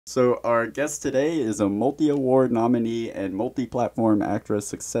So, our guest today is a multi award nominee and multi platform actress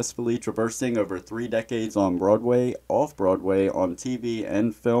successfully traversing over 3 decades on Broadway, off Broadway, on TV,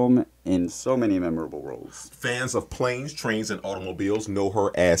 and film in so many memorable roles. Fans of planes, trains, and automobiles know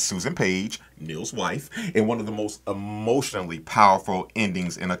her as Susan Page, Neil's wife, in one of the most emotionally powerful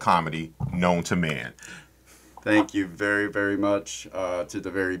endings in a comedy known to man. Thank you very, very much to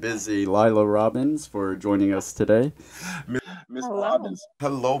the very busy Laila Robins for joining us today. Miss Hello. Robbins.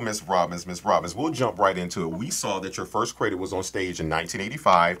 Hello, Miss Robbins. Miss Robbins, we'll jump right into it. We saw that your first credit was on stage in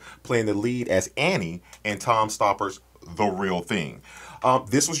 1985, playing the lead as Annie in Tom Stopper's The Real Thing.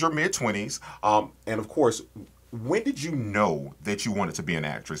 This was your mid 20s. And of course, when did you know that you wanted to be an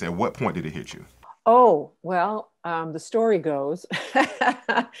actress? At what point did it hit you? Oh, well, the story goes.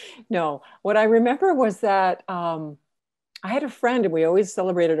 No, what I remember was that I had a friend and we always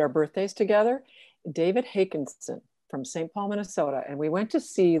celebrated our birthdays together, David Hakinson from St. Paul, Minnesota. And we went to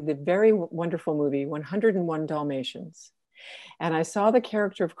see the very wonderful movie 101 Dalmatians. And I saw the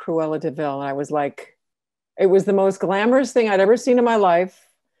character of Cruella de Vil, and I was like, it was the most glamorous thing I'd ever seen in my life.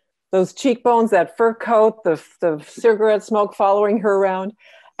 Those cheekbones, that fur coat, the cigarette smoke following her around.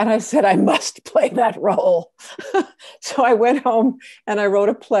 And I said, I must play that role. So I went home and I wrote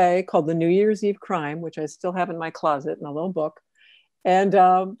a play called The New Year's Eve Crime, which I still have in my closet in a little book. And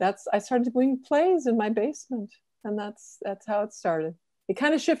I started doing plays in my basement. And that's how it started. It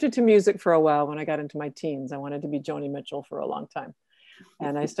kind of shifted to music for a while when I got into my teens. I wanted to be Joni Mitchell for a long time.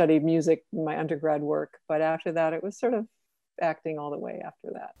 And I studied music in my undergrad work. But after that, it was sort of acting all the way after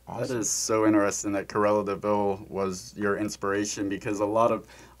that. That Awesome. is so interesting that Corella Deville was your inspiration because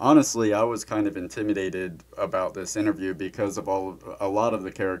honestly, I was kind of intimidated about this interview because a lot of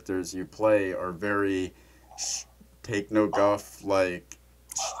the characters you play are very sh- take no guff, like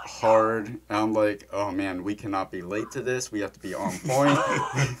hard. And I'm like, oh man, we cannot be late to this. We have to be on point.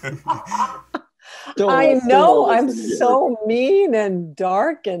 I Don't know always I'm forget. so mean and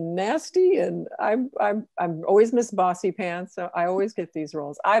dark and nasty, and I'm always Miss Bossy Pants. So I always get these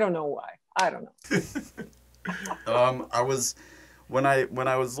roles. I don't know why. I don't know. I was when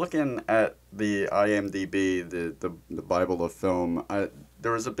I was looking at the IMDb, the Bible of film,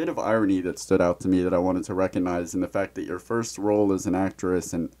 there was a bit of irony that stood out to me that I wanted to recognize in the fact that your first role as an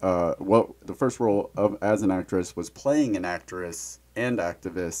actress and the first role of as an actress was playing an actress and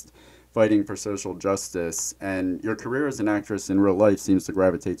activist fighting for social justice, and your career as an actress in real life seems to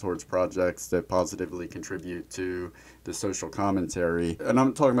gravitate towards projects that positively contribute to the social commentary. And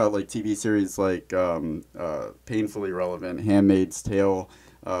I'm talking about like TV series like Painfully Relevant, Handmaid's Tale,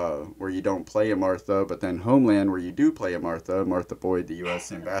 where you don't play a Martha, but then Homeland, where you do play a Martha, Martha Boyd, the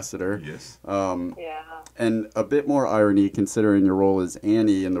U.S. ambassador. Yes. Yeah. And a bit more irony considering your role as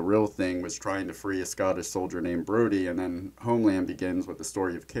Annie in The Real Thing was trying to free a Scottish soldier named Brody, and then Homeland begins with the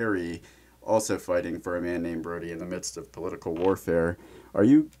story of Carrie also fighting for a man named Brody in the midst of political warfare. Are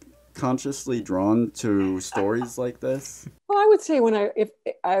you consciously drawn to stories like this? Well, I would say when I if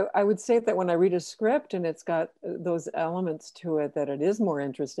I would say that when I read a script and it's got those elements to it, that it is more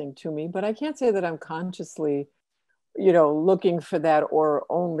interesting to me. But I can't say that I'm consciously, looking for that or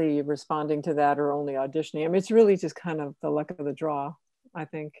only responding to that or only auditioning. I mean, it's really just kind of the luck of the draw, I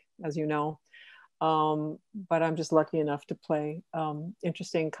think, as you know. But I'm just lucky enough to play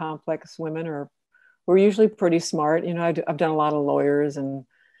interesting, complex women, or who are usually pretty smart. I've done a lot of lawyers and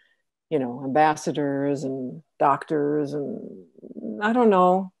ambassadors and doctors, and I don't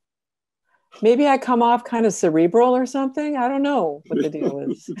know. Maybe I come off kind of cerebral or something. I don't know what the deal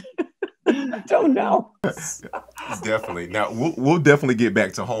is. I don't know. Definitely. Now we'll definitely get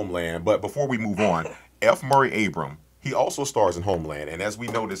back to Homeland, but before we move on, F. Murray Abram. He also stars in Homeland, and as we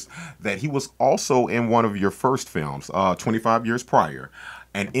noticed, that he was also in one of your first films, 25 years prior,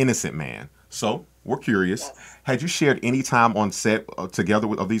 An Innocent Man. So we're curious, Yes. had you shared any time on set together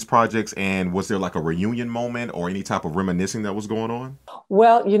of these projects, and was there like a reunion moment or any type of reminiscing that was going on?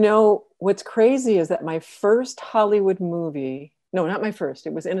 Well, what's crazy is that my first Hollywood movie, no, not my first,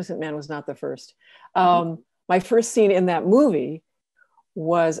 it was Innocent Man was not the first. My first scene in that movie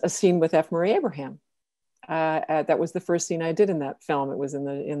was a scene with F. Murray Abraham. That was the first scene I did in that film. It was in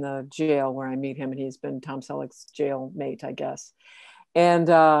the jail where I meet him, and he's been Tom Selleck's jail mate, I guess.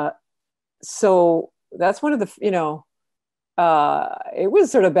 And so that's one of the, it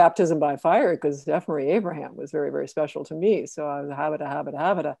was sort of baptism by fire because F. Murray Abraham was very, very special to me. So I was a habita, habita,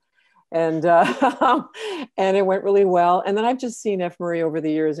 habita. And and it went really well. And then I've just seen F. Murray over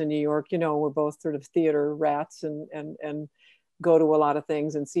the years in New York. We're both sort of theater rats and go to a lot of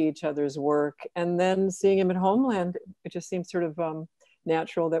things and see each other's work. And then seeing him at Homeland, it just seems sort of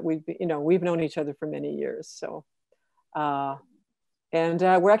natural that we've known each other for many years. So uh, And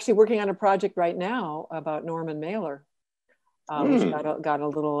we're actually working on a project right now about Norman Mailer, which got a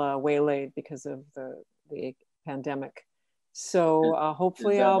little waylaid because of the pandemic. So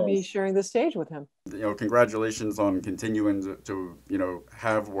hopefully I'll be sharing the stage with him. You know, congratulations on continuing to you know,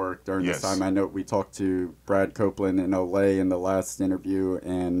 have work during this time. I know we talked to Brad Copeland in LA in the last interview,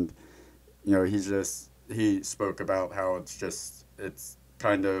 and you know, he spoke about how it's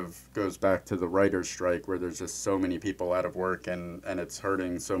kind of goes back to the writer's strike, where there's just so many people out of work, and it's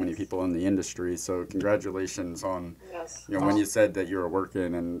hurting so many people in the industry. So congratulations on, you know, when you said that you were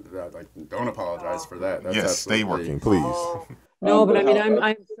working, and like, don't apologize for that. That's stay working, please. No, but I mean,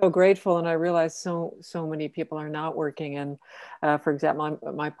 I'm so grateful, and I realize so many people are not working. And for example,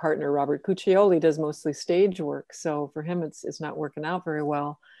 my partner Robert Cuccioli does mostly stage work, so for him it's not working out very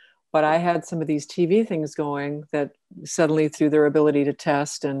well. But I had some of these TV things going that suddenly, through their ability to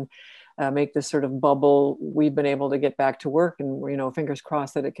test and make this sort of bubble, we've been able to get back to work, and, you know, fingers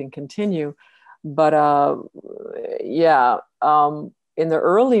crossed that it can continue. But in the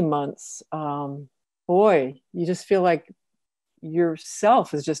early months, boy, you just feel like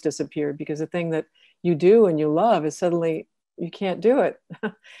yourself has just disappeared, because the thing that you do and you love is suddenly you can't do it.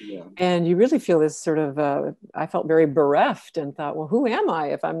 And you really feel this sort of, I felt very bereft and thought, well, who am I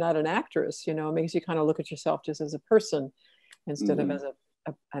if I'm not an actress? You know, it makes you kind of look at yourself just as a person instead of as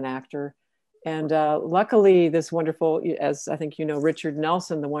an actor. And luckily, this wonderful, as I think you know, Richard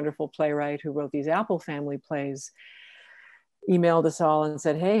Nelson, the wonderful playwright who wrote these Apple Family plays, emailed us all and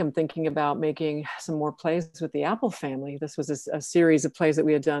said, hey, I'm thinking about making some more plays with the Apple Family. This was a series of plays that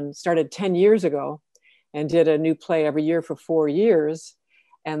we had started 10 years ago, and did a new play every year for 4 years.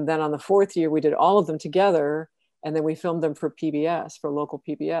 And then on the 4th year, we did all of them together. And then we filmed them for PBS, for local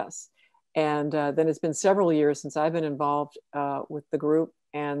PBS. And then it's been several years since I've been involved with the group.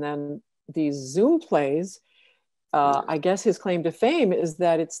 And then these Zoom plays, I guess his claim to fame is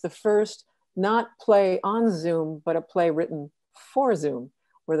that it's the first not play on Zoom, but a play written for Zoom,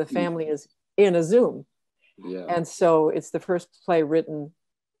 where the family is in a Zoom. And so it's the first play written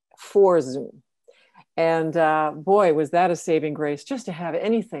for Zoom. And boy, was that a saving grace, just to have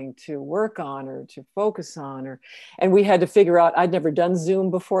anything to work on or to focus on. And we had to figure out, I'd never done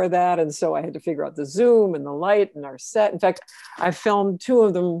Zoom before that. And so I had to figure out the Zoom and the light and our set. In fact, I filmed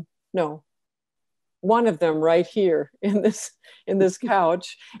one of them right here in this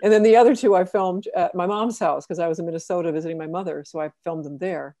couch. And then the other two I filmed at my mom's house, because I was in Minnesota visiting my mother. So I filmed them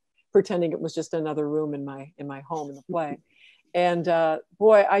there, pretending it was just another room in my home in the play. And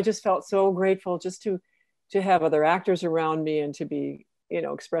boy, I just felt so grateful just to have other actors around me, and to be, you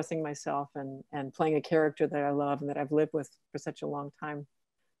know, expressing myself and playing a character that I love and that I've lived with for such a long time.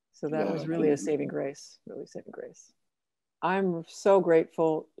 So that was really a saving grace, really saving grace. I'm so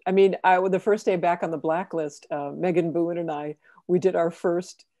grateful. I mean, the first day back on the Blacklist, Megan Boone and I, we did our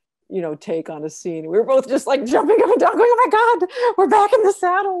first, you know, take on a scene. We were both just like jumping up and down, going, "Oh my God, we're back in the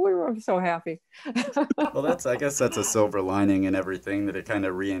saddle." We were so happy. Well, I guess that's a silver lining in everything, that it kind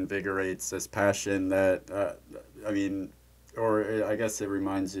of reinvigorates this passion that, I mean, or I guess it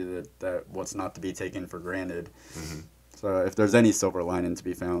reminds you that what's not to be taken for granted. So if there's any silver lining to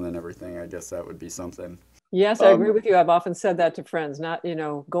be found in everything, I guess that would be something. Yes, I agree with you. I've often said that to friends, not, you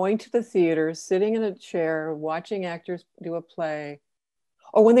know, going to the theater, sitting in a chair, watching actors do a play.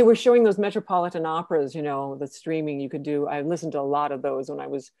 Or when they were showing those Metropolitan operas, you know, the streaming you could do. I listened to a lot of those when I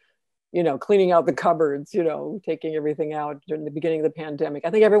was, you know, cleaning out the cupboards, you know, taking everything out during the beginning of the pandemic. I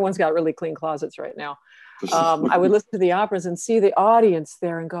think everyone's got really clean closets right now. I would listen to the operas and see the audience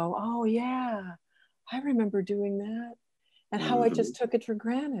there and go, oh yeah, I remember doing that. And how I just took it for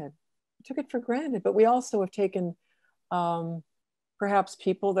granted. I took it for granted. But we also have taken perhaps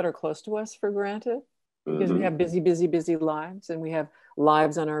people that are close to us for granted, because we have busy lives, and we have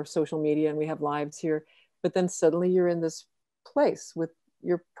lives on our social media, and we have lives here. But then suddenly you're in this place with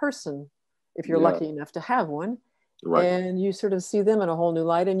your person, if you're lucky enough to have one, and you sort of see them in a whole new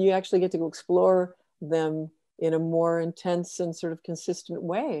light, and you actually get to go explore them in a more intense and sort of consistent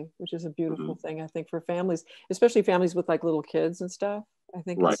way, which is a beautiful thing, I think, for families, especially families with like little kids and stuff. I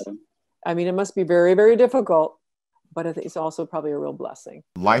think I mean, it must be very, very difficult, but it's also probably a real blessing.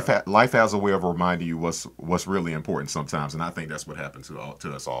 Life has a way of reminding you what's really important sometimes, and I think that's what happened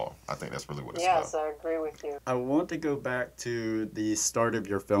to us all. I think that's really what it's about. Yes, I agree with you. I want to go back to the start of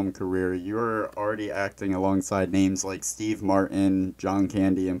your film career. You were already acting alongside names like Steve Martin, John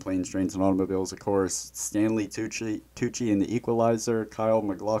Candy in Planes, Trains, and Automobiles, of course, Stanley Tucci in The Equalizer, Kyle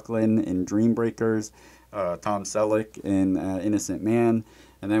MacLachlan in Dreambreakers, Tom Selleck in Innocent Man,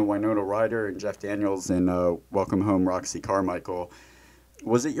 and then Winona Ryder and Jeff Daniels in Welcome Home, Roxy Carmichael.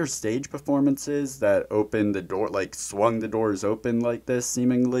 Was it your stage performances that opened the door, like swung the doors open like this,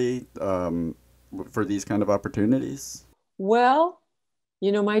 seemingly, for these kind of opportunities? Well,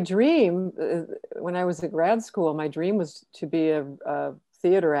 you know, my dream when I was at grad school, my dream was to be a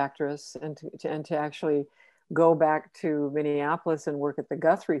theater actress and to actually go back to Minneapolis and work at the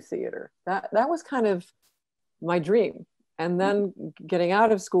Guthrie Theater. That was kind of my dream. And then getting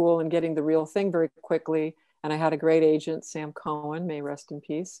out of school and getting the real thing very quickly. And I had a great agent, Sam Cohen, may rest in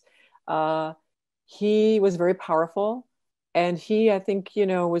peace. Uh, he was very powerful. And he, I think, you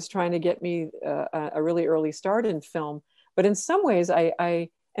know, was trying to get me a really early start in film. But in some ways, I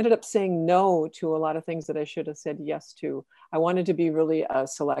ended up saying no to a lot of things that I should have said yes to. I wanted to be really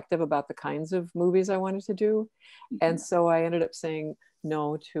selective about the kinds of movies I wanted to do. And so I ended up saying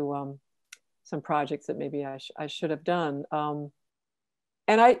no to some projects that maybe I should have done.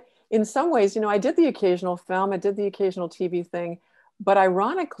 And in some ways, you know, I did the occasional film, I did the occasional TV thing, but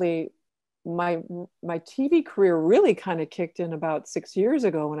ironically, my TV career really kind of kicked in about 6 years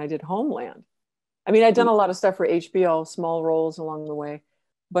ago when I did Homeland. I mean, I'd done a lot of stuff for HBO, small roles along the way,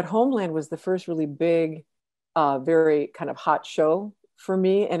 but Homeland was the first really big, very kind of hot show for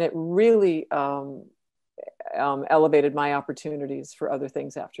me, and it really elevated my opportunities for other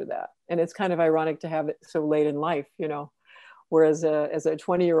things after that. And it's kind of ironic to have it so late in life, you know, whereas as a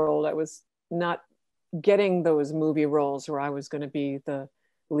 20-year-old, I was not getting those movie roles where I was going to be the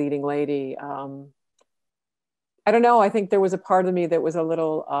leading lady. I don't know. I think there was a part of me that was a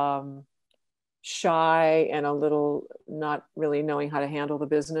little shy and a little not really knowing how to handle the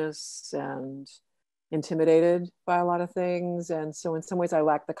business and intimidated by a lot of things. And so in some ways I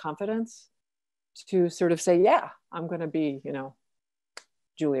lacked the confidence to sort of say, yeah, I'm going to be, you know,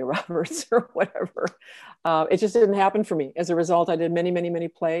 Julia Roberts or whatever. It just didn't happen for me. As a result, I did many, many, many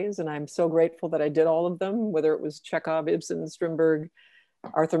plays, and I'm so grateful that I did all of them, whether it was Chekhov, Ibsen, Strindberg,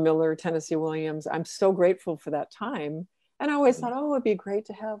 Arthur Miller, Tennessee Williams. I'm so grateful for that time. And I always thought, oh, it'd be great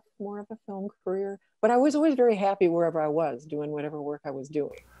to have more of a film career. But I was always very happy wherever I was, doing whatever work I was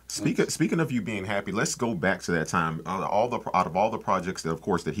doing. Speaking of you being happy, let's go back to that time. Out of all the projects that, of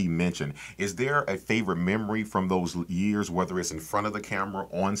course, that he mentioned, is there a favorite memory from those years, whether it's in front of the camera,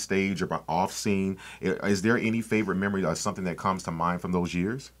 on stage, or off scene? Is there any favorite memory or something that comes to mind from those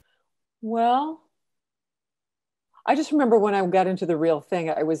years? Well, I just remember when I got into the real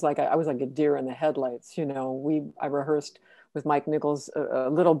thing, I was like a deer in the headlights. You know, I rehearsed with Mike Nichols a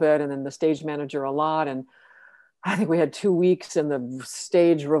little bit, and then the stage manager a lot, and I think we had 2 weeks, and the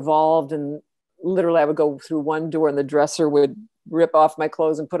stage revolved, and literally I would go through one door, and the dresser would rip off my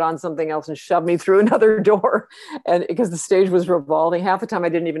clothes and put on something else and shove me through another door, and because the stage was revolving, half the time I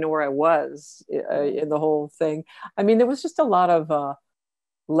didn't even know where I was in the whole thing. I mean, there was just a lot of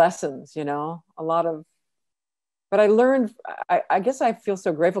lessons, you know, a lot of. But I learned, I guess I feel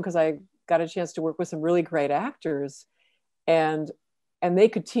so grateful because I got a chance to work with some really great actors, and they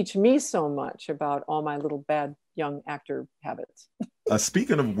could teach me so much about all my little bad young actor habits.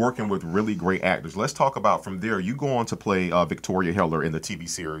 Speaking of working with really great actors, let's talk about from there. You go on to play Victoria Heller in the TV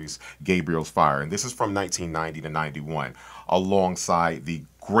series Gabriel's Fire, and this is from 1990 to 91, alongside the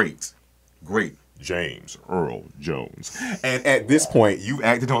great James Earl Jones. And at this point, you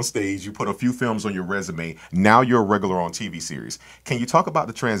acted on stage, you put a few films on your resume. Now you're a regular on TV series. Can you talk about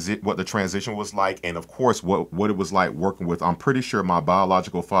what the transition was like, and of course, what it was like working with? I'm pretty sure my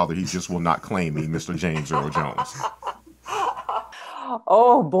biological father, he just will not claim me, Mr. James Earl Jones.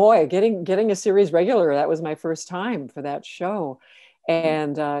 Oh boy, getting a series regular, that was my first time for that show.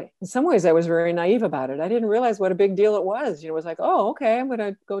 And in some ways I was very naive about it. I didn't realize what a big deal it was. You know, it was like, oh, okay, I'm going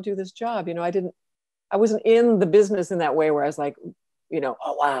to go do this job. You know, I wasn't in the business in that way where I was like, you know,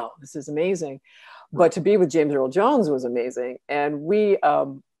 oh, wow, this is amazing. But to be with James Earl Jones was amazing. And we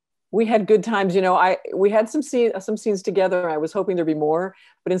had good times. You know, we had some scenes together. I was hoping there'd be more,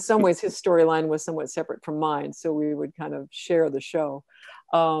 but in some ways his storyline was somewhat separate from mine. So we would kind of share the show.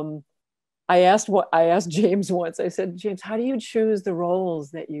 I asked James once, I said, James, how do you choose the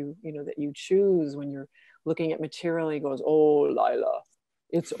roles that you choose when you're looking at material? He goes, oh, Laila,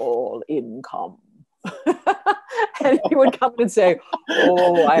 it's all income. And he would come and say,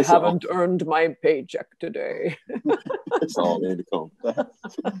 oh, I haven't earned my paycheck today. It's all income.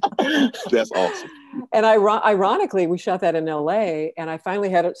 That's awesome. And ironically, we shot that in LA, and I finally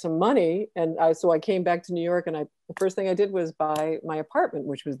had some money, and so I came back to New York, and the first thing I did was buy my apartment,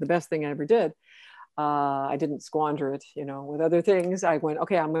 which was the best thing I ever did. I didn't squander it, you know, with other things. I went,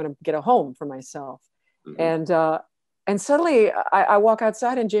 okay, I'm going to get a home for myself. Mm-hmm. And suddenly I walk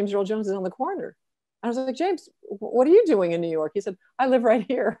outside, and James Earl Jones is on the corner. I was like, James, what are you doing in New York? He said, I live right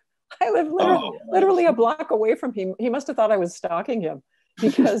here. I live literally a block away from him. He must have thought I was stalking him.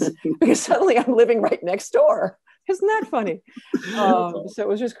 because suddenly I'm living right next door. Isn't that funny? So it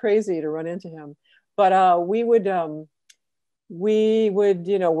was just crazy to run into him. But we would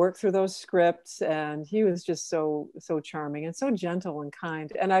work through those scripts, and he was just so charming and so gentle and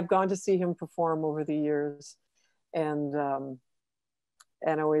kind. And I've gone to see him perform over the years, and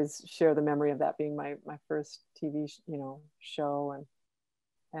always share the memory of that being my first TV show.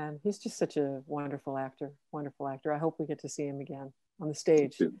 And he's just such a wonderful actor. I hope we get to see him again on the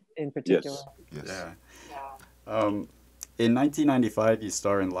stage in particular. Yes. Yeah. In 1995, you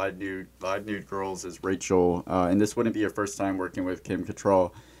star in Live Nude Girls as Rachel, and this wouldn't be your first time working with Kim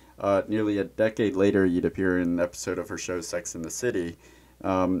Cattrall. Nearly a decade later, you'd appear in an episode of her show Sex and the City.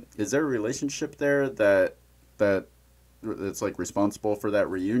 Is there a relationship there that's like responsible for that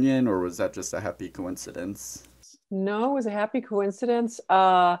reunion, or was that just a happy coincidence? No, it was a happy coincidence.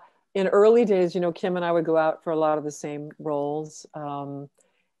 In early days, Kim and I would go out for a lot of the same roles.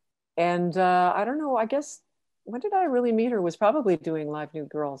 And I don't know, I guess, when did I really meet her? It was probably doing Live Nude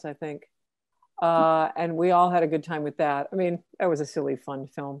Girls, I think. And we all had a good time with that. I mean, that was a silly, fun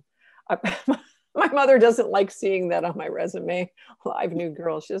film. My mother doesn't like seeing that on my resume, Live Nude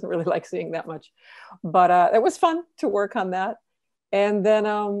Girls. She doesn't really like seeing that much. But it was fun to work on that. And then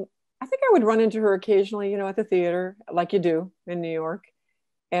I think I would run into her occasionally, at the theater, like you do in New York.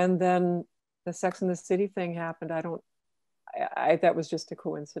 And then the Sex and the City thing happened. That was just a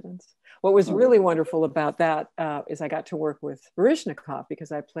coincidence. What was really wonderful about that is I got to work with Baryshnikov,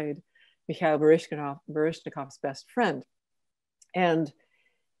 because I played Mikhail Baryshnikov's best friend. And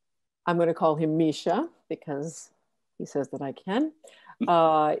I'm going to call him Misha because he says that I can.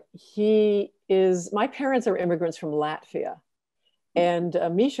 My parents are immigrants from Latvia. And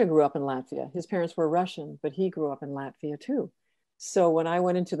Misha grew up in Latvia. His parents were Russian, but he grew up in Latvia too. So when I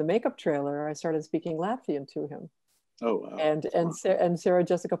went into the makeup trailer, I started speaking Latvian to him. Oh, wow. And Sarah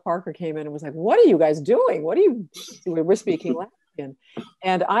Jessica Parker came in and was like, "What are you guys doing? What are you doing?" We're speaking Latvian.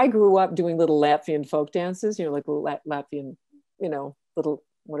 And I grew up doing little Latvian folk dances, like little Latvian, little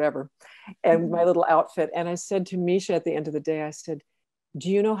whatever, and my little outfit. And I said to Misha at the end of the day, I said,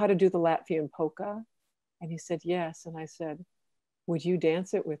 "Do you know how to do the Latvian polka?" And he said, "Yes." And I said, "Would you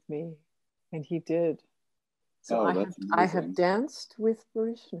dance it with me?" And he did. So I have danced with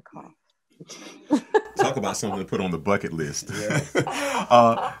Baryshnikov. Talk about something to put on the bucket list.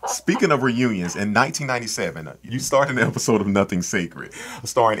 Speaking of reunions, in 1997, you starred in an episode of Nothing Sacred,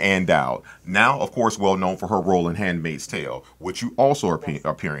 starring Ann Dowd. Now, of course, well known for her role in Handmaid's Tale, which you also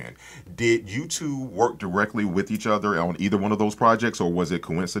appear in. Did you two work directly with each other on either one of those projects, or was it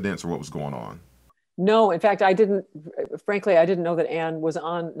coincidence, or what was going on? No, in fact, I didn't know that Anne was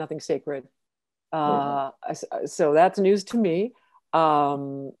on Nothing Sacred. So that's news to me.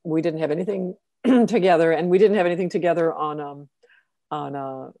 We didn't have anything together, and we didn't have anything together on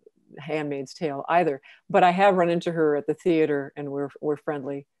Handmaid's Tale either. But I have run into her at the theater, and we're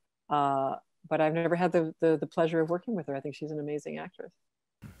friendly. But I've never had the pleasure of working with her. I think she's an amazing actress.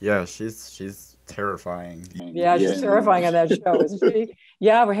 Yeah, she's terrifying. Yeah, she's terrifying on that show, isn't she?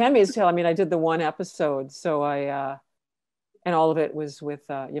 Yeah, for Handmaid's Tale, I mean, I did the one episode, so and all of it was with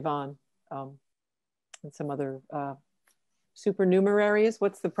Yvonne and some other supernumeraries.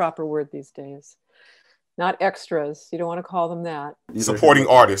 What's the proper word these days? Not extras. You don't want to call them that. Supporting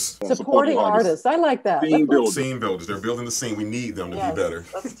artists. Supporting artists. I like that. Scene builders. They're building the scene. We need them to be better.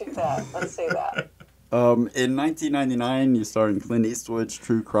 Let's do that. Let's say that. In 1999, you starred in Clint Eastwood's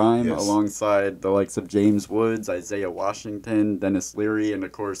True Crime alongside the likes of James Woods, Isaiah Washington, Dennis Leary, and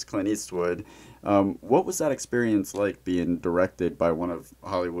of course Clint Eastwood. What was that experience like being directed by one of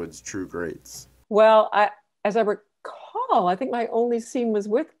Hollywood's true greats? Well, as I recall, I think my only scene was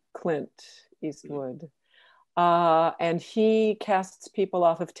with Clint Eastwood. And he casts people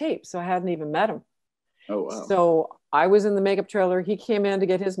off of tape, so I hadn't even met him. Oh, wow. So I was in the makeup trailer. He came in to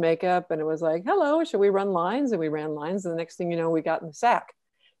get his makeup, and it was like, "Hello, shall we run lines?" And we ran lines. And the next thing you know, we got in the sack.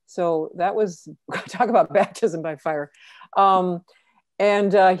 So that was, talk about baptism by fire.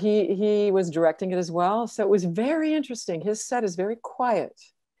 And he was directing it as well. So it was very interesting. His set is very quiet,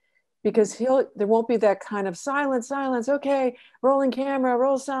 because there won't be that kind of silence, okay, rolling camera,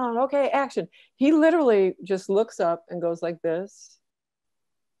 roll sound, okay, action. He literally just looks up and goes like this,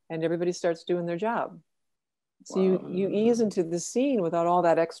 and everybody starts doing their job. So you ease into the scene without all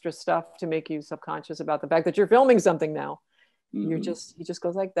that extra stuff to make you subconscious about the fact that you're filming something now. He just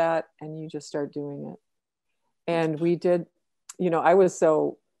goes like that, and you just start doing it. And we did, I was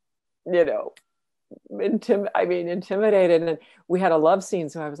so, intimidated, and we had a love scene.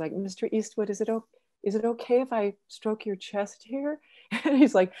 So I was like, "Mr. Eastwood, is it okay if I stroke your chest here?" And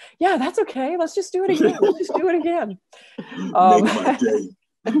he's like, "Yeah, that's okay. Let's just do it again. Let's just do it again." Make my day.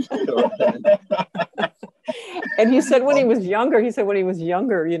 And he said when he was younger,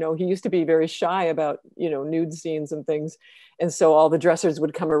 you know, he used to be very shy about, you know, nude scenes and things. And so all the dressers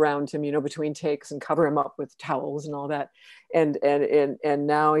would come around him, you know, between takes and cover him up with towels and all that. And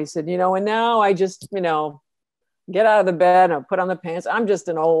now he said, you know, and now I just, you know, get out of the bed and I put on the pants. I'm just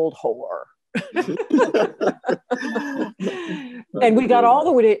an old whore. And we got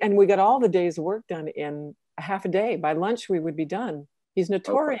all the day's work done in a half a day. By lunch, we would be done. He's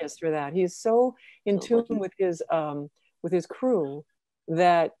notorious for that. He's so in tune with his crew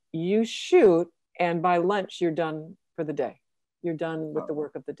that you shoot, and by lunch you're done for the day. You're done with the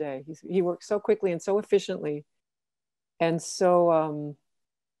work of the day. He works so quickly and so efficiently, and so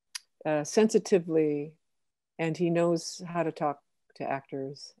sensitively, and he knows how to talk to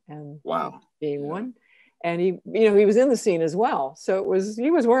actors. And being one, and he was in the scene as well. So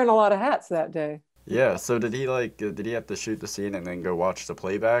he was wearing a lot of hats that day. Yeah, so did he have to shoot the scene and then go watch the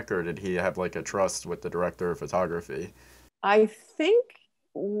playback, or did he have like a trust with the director of photography? I think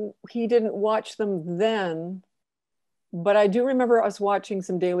he didn't watch them then, but I do remember us watching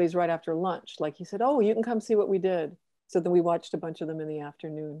some dailies right after lunch. Like he said, "Oh, you can come see what we did." So then we watched a bunch of them in the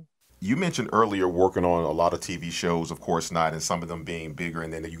afternoon. You mentioned earlier working on a lot of TV shows, of course not, and some of them being bigger,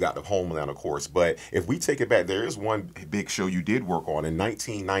 and then you got the Homeland, of course. But if we take it back, there is one big show you did work on in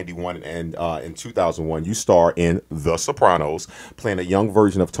 1991 and in 2001. You star in The Sopranos, playing a young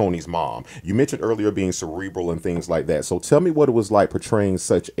version of Tony's mom. You mentioned earlier being cerebral and things like that. So tell me what it was like portraying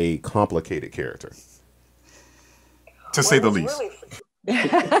such a complicated character, to say the least. Really,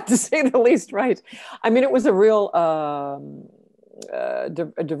 to say the least, right? I mean, it was a real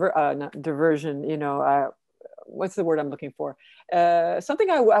not diversion, you know, what's the word I'm looking for? Something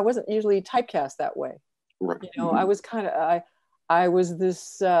I wasn't usually typecast that way. Right. You know, I was I was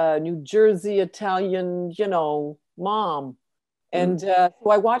this New Jersey Italian, you know, mom. And so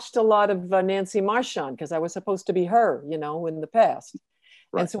I watched a lot of Nancy Marchand because I was supposed to be her, you know, in the past.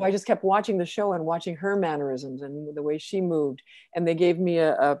 Right. And so I just kept watching the show and watching her mannerisms and the way she moved. And they gave me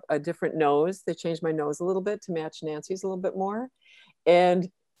a different nose. They changed my nose a little bit to match Nancy's a little bit more. And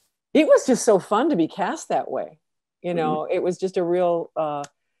it was just so fun to be cast that way. You know, it was just a real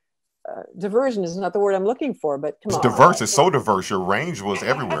diversion is not the word I'm looking for, but come on. It's diverse. It's so diverse. Your range was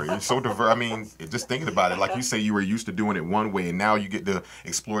everywhere. You're so diverse. I mean, just thinking about it, like you say, you were used to doing it one way, and now you get to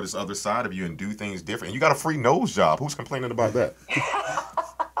explore this other side of you and do things different. And you got a free nose job. Who's complaining about that?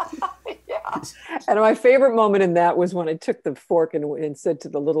 Yeah. And my favorite moment in that was when I took the fork and said to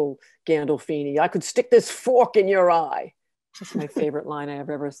the little Gandolfini, "I could stick this fork in your eye." That's my favorite line I have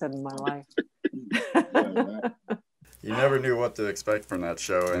ever said in my life. You never knew what to expect from that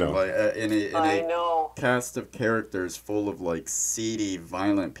show, and No. like in a cast of characters full of like seedy,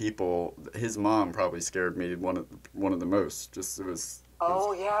 violent people. His mom probably scared me one of the most. Just it was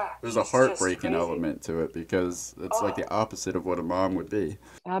there's a heartbreaking element to it because it's like the opposite of what a mom would be.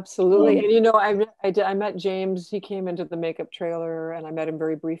 Absolutely. And you know, I met James. He came into the makeup trailer, and I met him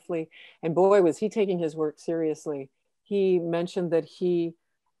very briefly. And boy, was he taking his work seriously. He mentioned that he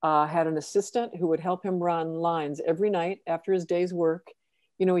had an assistant who would help him run lines every night after his day's work.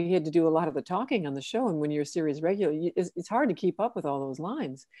 You know, he had to do a lot of the talking on the show. And when you're a series regular, it's hard to keep up with all those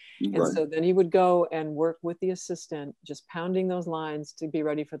lines. Right. And so then he would go and work with the assistant, just pounding those lines to be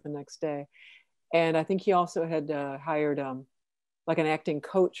ready for the next day. And I think he also had hired like an acting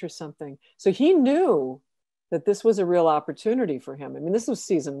coach or something. So he knew that this was a real opportunity for him. I mean, this was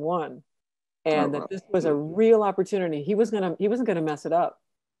season 1. And that this was a real opportunity. He wasn't gonna mess it up.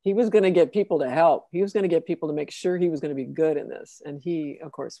 He was gonna get people to help. He was gonna get people to make sure he was gonna be good in this. And he,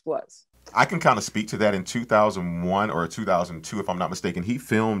 of course, was. I can kind of speak to that. In 2001 or 2002, if I'm not mistaken, he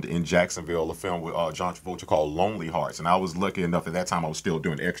filmed in Jacksonville a film with John Travolta called Lonely Hearts. And I was lucky enough at that time, I was still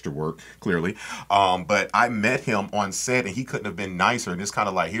doing extra work, clearly. But I met him on set, and he couldn't have been nicer. And it's kind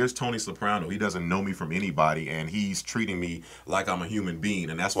of like, here's Tony Soprano. He doesn't know me from anybody, and he's treating me like I'm a human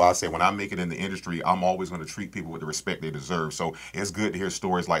being. And that's why I say when I make it in the industry, I'm always going to treat people with the respect they deserve. So it's good to hear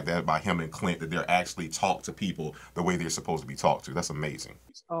stories like that by him and Clint, that they're actually talk to people the way they're supposed to be talked to. That's amazing.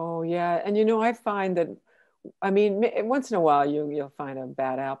 Oh, yeah. And, you know, I find that, I mean, once in a while you'll find a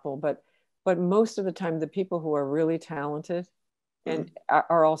bad apple, but most of the time the people who are really talented and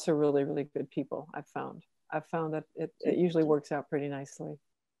are also really, really good people, I've found that it usually works out pretty nicely.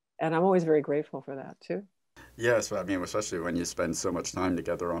 And I'm always very grateful for that, too. Yes, I mean, especially when you spend so much time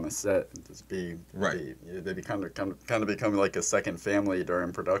together on a set, they kind of become like a second family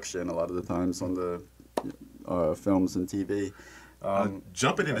during production a lot of the times on the films and TV.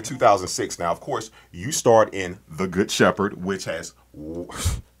 Jumping into 2006 now, of course, you starred in The Good Shepherd, which has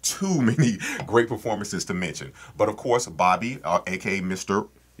too many great performances to mention. But of course, Bobby, aka Mr.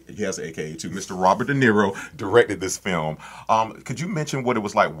 He has an AKA too. Mr. Robert De Niro directed this film. Could you mention what it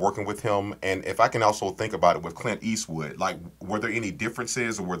was like working with him? And if I can also think about it with Clint Eastwood, like, were there any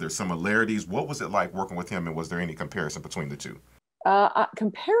differences or were there similarities? What was it like working with him, and was there any comparison between the two?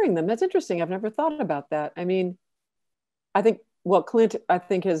 Comparing them, that's interesting. I've never thought about that. I mean, I think, well, Clint, I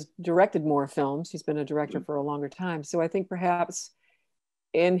think, has directed more films. He's been a director for a longer time. So I think perhaps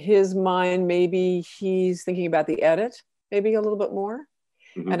in his mind, maybe he's thinking about the edit, maybe a little bit more.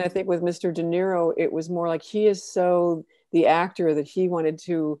 And I think with Mr. De Niro, it was more like he is so the actor that he wanted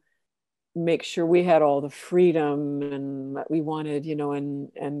to make sure we had all the freedom and what we wanted, you know,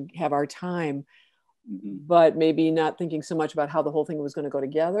 and have our time, but maybe not thinking so much about how the whole thing was going to go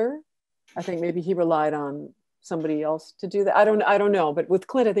together. I think maybe he relied on somebody else to do that. I don't know. But with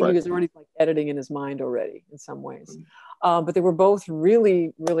Clint, I think he was already like editing in his mind already in some ways. But they were both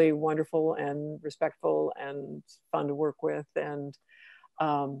really, really wonderful and respectful and fun to work with. And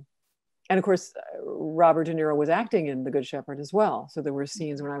of course, Robert De Niro was acting in The Good Shepherd as well. So there were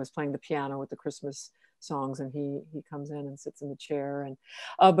scenes when I was playing the piano with the Christmas songs, and he comes in and sits in the chair. And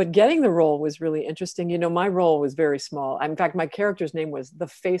but getting the role was really interesting. You know, my role was very small. In fact, my character's name was the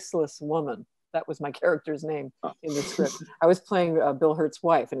Faceless Woman. That was my character's name in the script. I was playing Bill Hurt's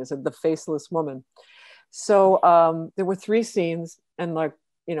wife, and it said the Faceless Woman. So there were 3 scenes, and like,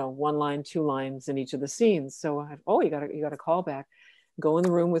 you know, 1 line, 2 lines in each of the scenes. So you got a call back. Go in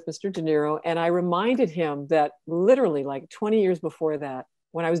the room with Mr. De Niro. And I reminded him that literally like 20 years before that,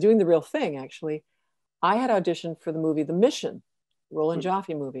 when I was doing The Real Thing, actually, I had auditioned for the movie The Mission, Roland Joffe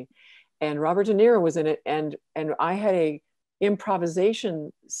movie. And Robert De Niro was in it. And I had a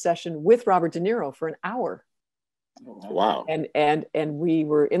improvisation session with Robert De Niro for an hour. Wow. And we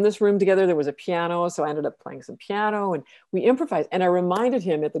were in this room together. There was a piano. So I ended up playing some piano and we improvised. And I reminded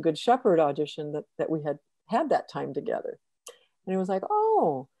him at the Good Shepherd audition that we had that time together. And he was like,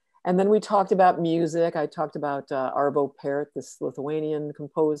 oh. And then we talked about music. I talked about Arvo Pärt, this Lithuanian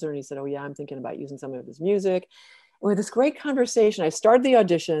composer. And he said, oh, yeah, I'm thinking about using some of his music. And we had this great conversation. I started the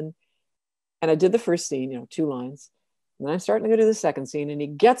audition and I did the first scene, you know, 2 lines. And then I'm starting to go to the second scene. And he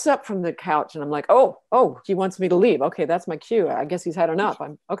gets up from the couch and I'm like, oh, he wants me to leave. Okay, that's my cue. I guess he's had enough.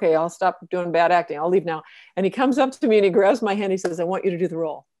 Okay, I'll stop doing bad acting. I'll leave now. And he comes up to me and he grabs my hand. He says, I want you to do the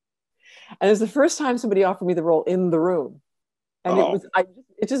role. And it was the first time somebody offered me the role in the room. And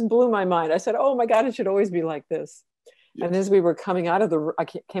it just blew my mind. I said, oh my God, it should always be like this. Yes. And as we were coming out of I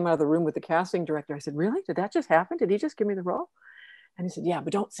came out of the room with the casting director. I said, really? Did that just happen? Did he just give me the role? And he said, yeah,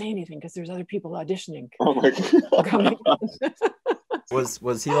 but don't say anything because there's other people auditioning. Oh my God.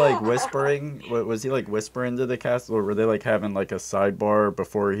 Was he like whispering? Was he like whispering to the cast, or were they like having like a sidebar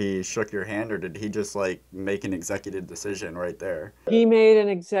before he shook your hand, or did he just like make an executive decision right there? He made an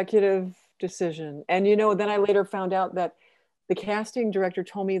executive decision. And, you know, then I later found out that the casting director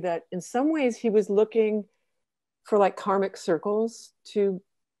told me that in some ways he was looking for like karmic circles to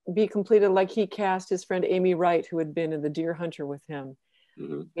be completed, like he cast his friend Amy Wright, who had been in The Deer Hunter with him.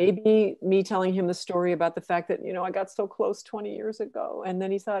 Maybe me telling him the story about the fact that, you know, I got so close 20 years ago. And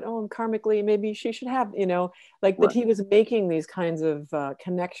then he thought, oh, karmically, maybe she should have, you know, like that he was making these kinds of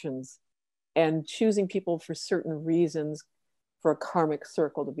connections and choosing people for certain reasons for a karmic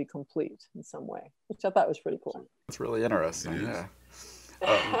circle to be complete in some way, which I thought was pretty cool. It's really interesting.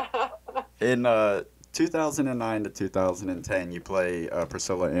 Yeah. In 2009 to 2010, you play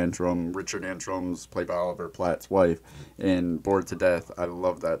Priscilla Antrim. Richard Antrim's played by Oliver Platt's wife in Bored to Death. I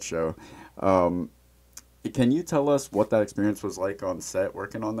love that show. Can you tell us what that experience was like on set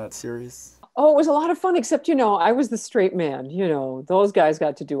working on that series? Oh, it was a lot of fun, except, you know, I was the straight man. You know, those guys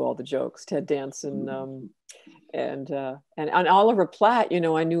got to do all the jokes, Ted Danson, and Oliver Platt, you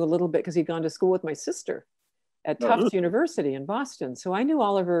know, I knew a little bit because he'd gone to school with my sister at Tufts University in Boston. So I knew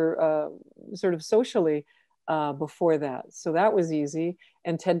Oliver sort of socially before that. So that was easy.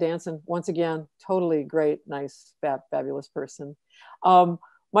 And Ted Danson, once again, totally great, nice, fabulous person. My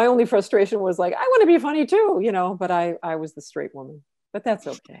only frustration was like, I want to be funny too, you know, but I was the straight woman, but that's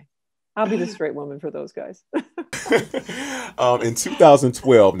okay. I'll be the straight woman for those guys. In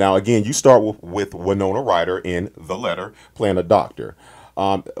 2012, now again, you start with Winona Ryder in The Letter, playing a doctor.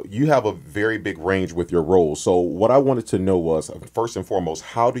 You have a very big range with your roles. So what I wanted to know was, first and foremost,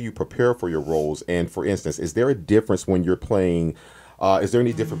 how do you prepare for your roles? And for instance, is there a difference when you're playing, is there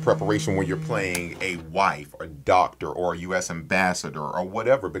any different preparation when you're playing a wife, a doctor, or a U.S. ambassador, or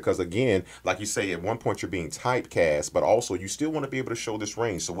whatever? Because again, like you say, at one point you're being typecast, but also you still want to be able to show this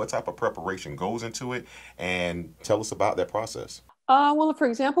range. So what type of preparation goes into it? And tell us about that process. Well, for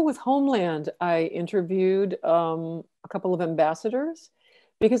example, with Homeland, I interviewed a couple of ambassadors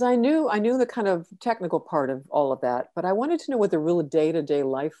because I knew the kind of technical part of all of that, but I wanted to know what the real day-to-day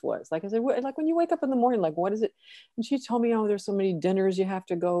life was. Like I said, like when you wake up in the morning, like what is it? And she told me, oh, there's so many dinners you have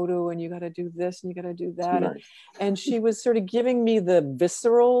to go to, and you got to do this and you got to do that. Nice. And she was sort of giving me the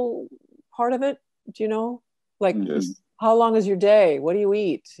visceral part of it, do you know? Like, Yes. how long is your day? What do you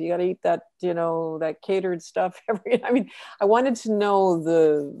eat? You got to eat that, you know, that catered stuff every. I mean, I wanted to know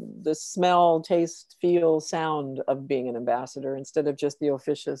the smell, taste, feel, sound of being an ambassador instead of just the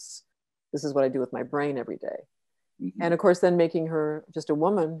officious. This is what I do with my brain every day. Mm-hmm. And of course, then making her just a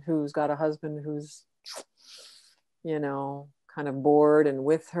woman who's got a husband who's, you know, kind of bored and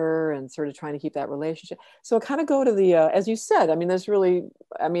with her and sort of trying to keep that relationship. So I kind of go to the, as you said, I mean, there's really,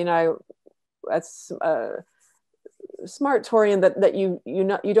 I mean, that's smart, Torian, that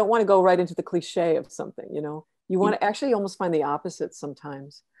you don't want to go right into the cliche of something, you know. You want to actually almost find the opposite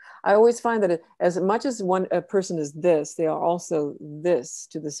sometimes. I always find that as much as a person is this, they are also this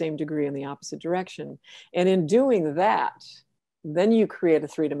to the same degree in the opposite direction. And in doing that, then you create a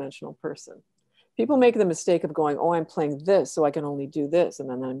three-dimensional person. People make the mistake of going, oh, I'm playing this, so I can only do this, and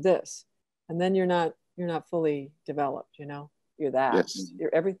then I'm this. And then you're not fully developed, you know. You're that. Yes.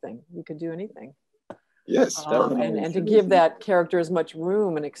 You're everything. You could do anything. Yes. And to give that character as much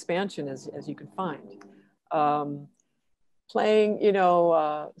room and expansion as you can find. Playing, you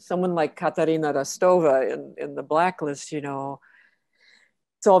know, someone like Katarina Rostova in the Blacklist, you know,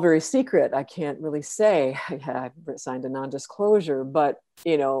 it's all very secret. I can't really say. I've signed a non-disclosure, but,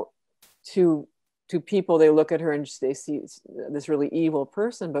 you know, to people, they look at her and they see this really evil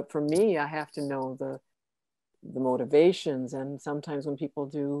person. But for me, I have to know the motivations. And sometimes when people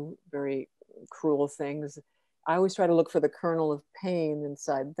do very cruel things, I always try to look for the kernel of pain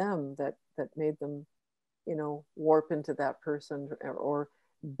inside them that made them, you know, warp into that person or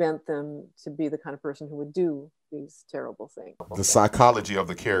bent them to be the kind of person who would do these terrible things. The psychology of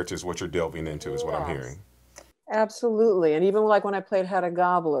the character is what you're delving into, is what I'm hearing. Absolutely. And even like when I played Hedda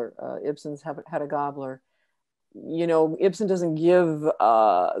Gabler, Ibsen's Hedda Gabler, you know, Ibsen doesn't give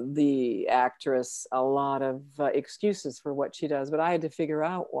the actress a lot of excuses for what she does, but I had to figure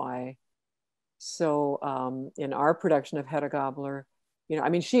out why. So in our production of Hedda Gabler, you know, I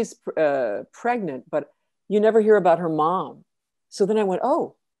mean, she's pregnant, but you never hear about her mom. So then I went,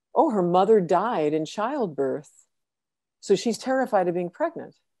 oh, her mother died in childbirth. So she's terrified of being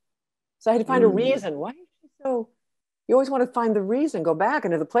pregnant. So I had to find a reason. Why is she so? You always want to find the reason, go back.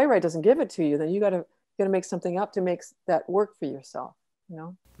 And if the playwright doesn't give it to you, then you got to make something up to make that work for yourself, you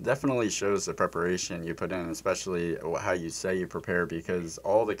know? Definitely shows the preparation you put in, especially how you say you prepare, because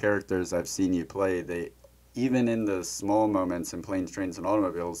all the characters I've seen you play, they, even in the small moments in Planes, Trains, and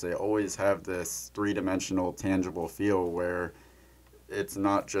Automobiles, they always have this three-dimensional, tangible feel where it's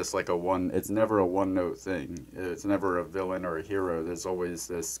not just like it's never a one-note thing. It's never a villain or a hero. There's always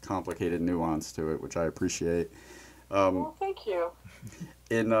this complicated nuance to it, which I appreciate. Well, thank you.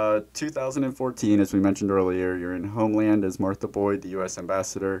 In 2014, as we mentioned earlier, you're in Homeland as Martha Boyd, the U.S.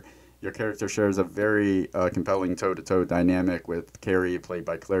 ambassador. Your character shares a very compelling toe-to-toe dynamic with Carrie, played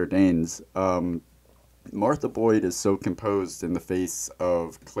by Claire Danes. Martha Boyd is so composed in the face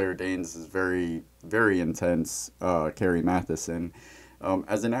of Claire Danes' very, very intense Carrie Matheson.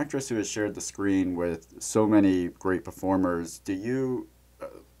 As an actress who has shared the screen with so many great performers, do you,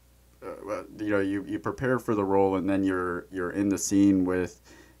 you prepare for the role and then you're in the scene with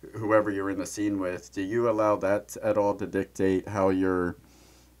whoever you're in the scene with? Do you allow that at all to dictate how you're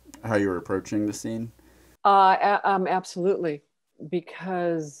approaching the scene? Absolutely,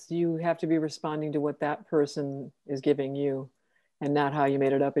 because you have to be responding to what that person is giving you, and not how you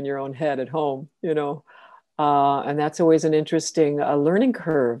made it up in your own head at home, you know. And that's always an interesting learning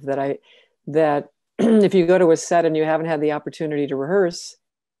curve that if you go to a set and you haven't had the opportunity to rehearse,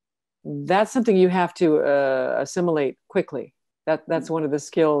 that's something you have to assimilate quickly. That's one of the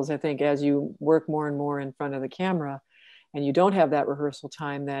skills, I think, as you work more and more in front of the camera and you don't have that rehearsal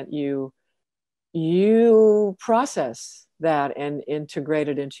time, that you process that and integrate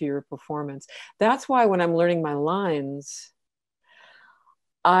it into your performance. That's why when I'm learning my lines,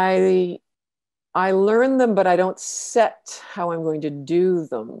 I learn them, but I don't set how I'm going to do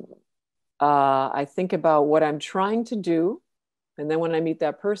them. I think about what I'm trying to do. And then when I meet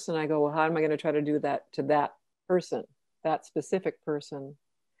that person, I go, well, how am I going to try to do that to that person, that specific person?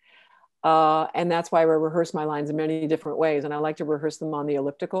 And that's why I rehearse my lines in many different ways. And I like to rehearse them on the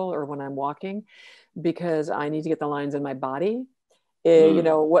elliptical or when I'm walking, because I need to get the lines in my body. You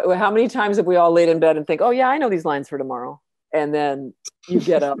know, how many times have we all laid in bed and think, oh yeah, I know these lines for tomorrow. And then you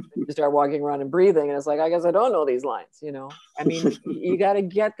get up and you start walking around and breathing. And it's like, I guess I don't know these lines, you know? I mean, you got to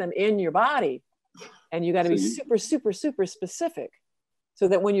get them in your body and you got to be super, super, super specific. So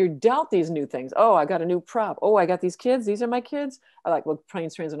that when you're dealt these new things, oh, I got a new prop. Oh, I got these kids. These are my kids. I like, well,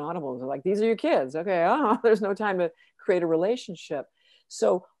 planes, trains, and automobiles are like, these are your kids. Okay. Oh, there's no time to create a relationship.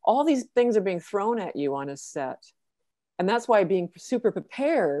 So all these things are being thrown at you on a set. And that's why being super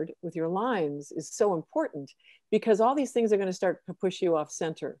prepared with your lines is so important, because all these things are going to start to push you off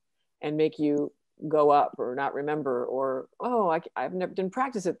center and make you go up or not remember, or, oh, I've never didn't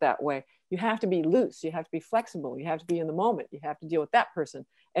practice it that way. You have to be loose. You have to be flexible. You have to be in the moment. You have to deal with that person.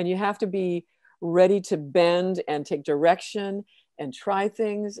 And you have to be ready to bend and take direction and try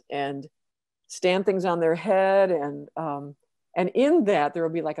things and stand things on their head. And in that, there will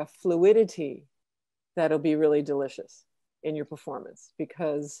be like a fluidity that'll be really delicious in your performance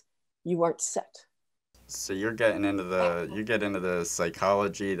because you aren't set. So you get into the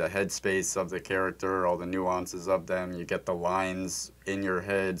psychology, the headspace of the character, all the nuances of them. You get the lines in your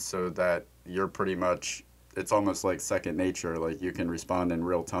head so that you're pretty much, it's almost like second nature. Like you can respond in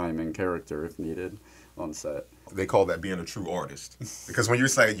real time in character if needed on set. They call that being a true artist. Because when you're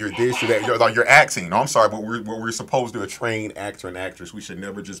saying you're this, you're that, you're acting. No, I'm sorry, but we're supposed to, a trained actor and actress. We should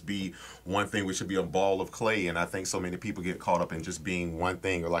never just be one thing. We should be a ball of clay. And I think so many people get caught up in just being one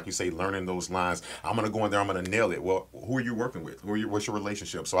thing, or like you say, learning those lines. I'm going to go in there, I'm going to nail it. Well, who are you working with? What's your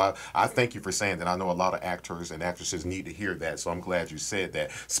relationship? So I thank you for saying that. I know a lot of actors and actresses need to hear that. So I'm glad you said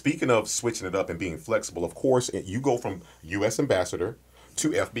that. Speaking of switching it up and being flexible, of course, you go from U.S. ambassador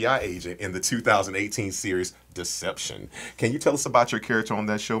to FBI agent in the 2018 series Deception. Can you tell us about your character on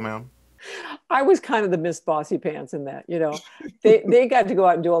that show, ma'am? I was kind of the Miss Bossy Pants in that, they got to go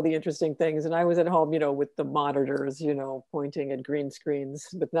out and do all the interesting things. And I was at home, with the monitors, pointing at green screens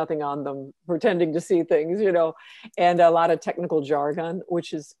with nothing on them, pretending to see things, and a lot of technical jargon,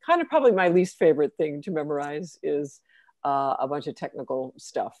 which is kind of probably my least favorite thing to memorize is a bunch of technical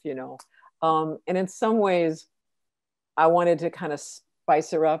stuff, and in some ways I wanted to kind of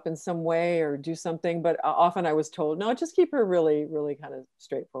spice her up in some way or do something, but often I was told, no, just keep her really, really kind of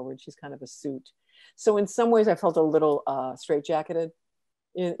straightforward. She's kind of a suit. So in some ways I felt a little straitjacketed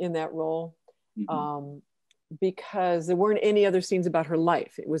in that role, because there weren't any other scenes about her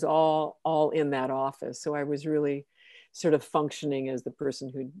life. It was all in that office. So I was really sort of functioning as the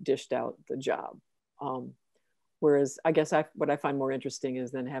person who dished out the job. Whereas I guess what I find more interesting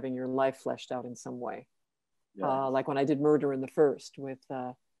is then having your life fleshed out in some way. Yeah. Like when I did Murder in the First with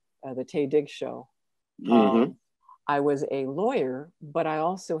the Taye Diggs show, I was a lawyer, but I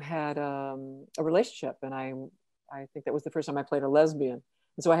also had a relationship, and I think that was the first time I played a lesbian,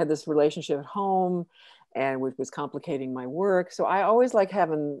 and so I had this relationship at home, and which was complicating my work. So I always like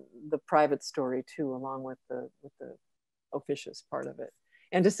having the private story too, along with the officious part of it.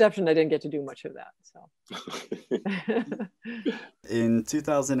 And Deception, I didn't get to do much of that. So, in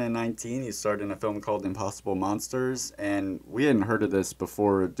 2019, you starred in a film called Impossible Monsters, and we hadn't heard of this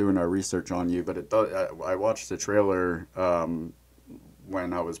before doing our research on you, but I watched the trailer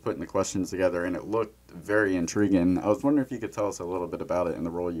when I was putting the questions together, and it looked very intriguing. I was wondering if you could tell us a little bit about it and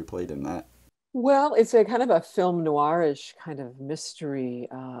the role you played in that. Well, it's a kind of a film noirish kind of mystery,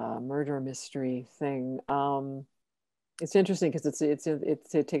 murder mystery thing. It's interesting because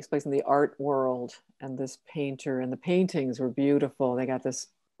it takes place in the art world, and this painter, and the paintings were beautiful. They got this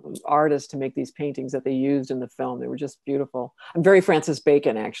artist to make these paintings that they used in the film. They were just beautiful. I'm very Francis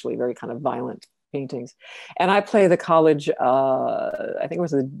Bacon, actually, very kind of violent paintings. And I play the college, I think it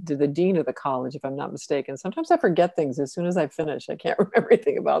was the dean of the college, if I'm not mistaken. Sometimes I forget things as soon as I finish. I can't remember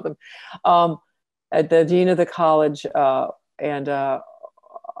anything about them. At the dean of the college, and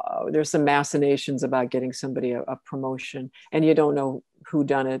there's some machinations about getting somebody a promotion, and you don't know who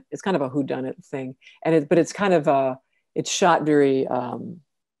done it. It's kind of a who done it thing, but it's kind of it's shot very,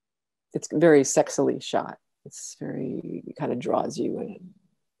 it's very sexily shot. It's very, it kind of draws you in.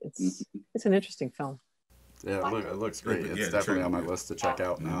 It's an interesting film. Yeah, it looks great. It's definitely on my list to check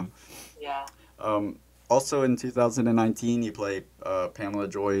out now. Yeah. Also in 2019, you play Pamela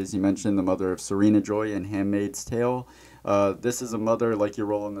Joy, as you mentioned, the mother of Serena Joy in Handmaid's Tale. This is a mother, like your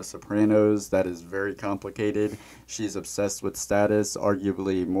role in The Sopranos, that is very complicated. She's obsessed with status,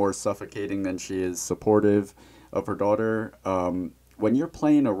 arguably more suffocating than she is supportive of her daughter. When you're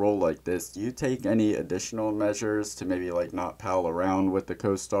playing a role like this, do you take any additional measures to maybe like not pal around with the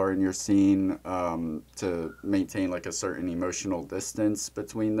co-star in your scene, to maintain like a certain emotional distance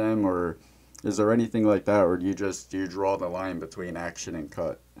between them, or is there anything like that, or do you draw the line between action and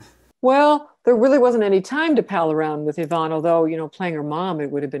cut? Well, there really wasn't any time to pal around with Yvonne, although, playing her mom,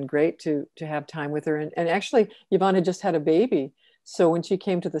 it would have been great to have time with her. And actually, Yvonne had just had a baby. So when she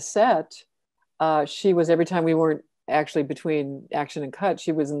came to the set, she was, every time we weren't actually between action and cut,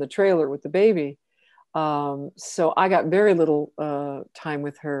 she was in the trailer with the baby. So I got very little time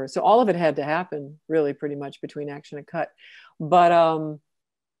with her. So all of it had to happen really pretty much between action and cut. But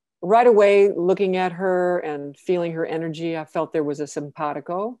right away, looking at her and feeling her energy, I felt there was a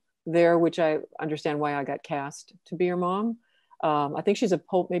simpatico there, which I understand why I got cast to be her mom. I think she's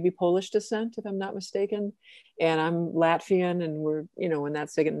maybe Polish descent, if I'm not mistaken. And I'm Latvian, and we're, in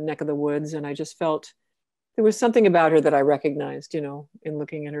that neck of the woods. And I just felt there was something about her that I recognized, in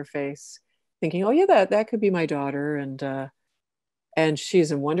looking at her face, thinking, oh yeah, that could be my daughter. And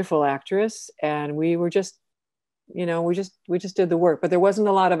she's a wonderful actress. And we were just, we just did the work, but there wasn't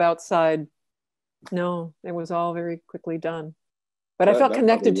a lot of outside. No, it was all very quickly done. But I felt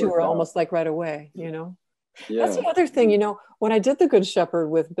connected to her almost like right away, Yeah. That's the other thing, when I did The Good Shepherd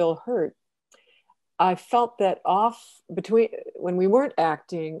with Bill Hurt, I felt that when we weren't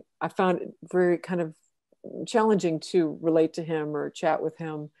acting, I found it very kind of challenging to relate to him or chat with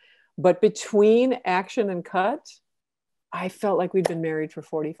him. But between action and cut, I felt like we'd been married for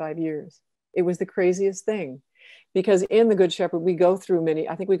 45 years. It was the craziest thing. Because in The Good Shepherd,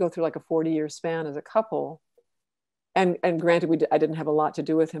 I think we go through like a 40-year span as a couple. And granted, I didn't have a lot to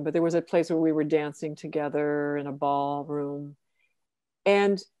do with him, but there was a place where we were dancing together in a ballroom.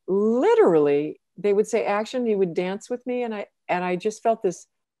 And literally, they would say action, he would dance with me. And I just felt this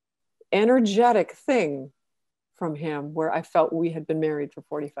energetic thing from him where I felt we had been married for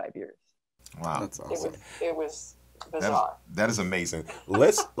 45 years. Wow. That's awesome. It was bizarre. That is amazing.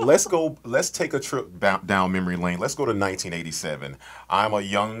 Let's take a trip down memory lane. Let's go to 1987. I'm a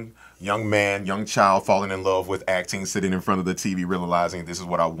young man, young child falling in love with acting, sitting in front of the TV, realizing this is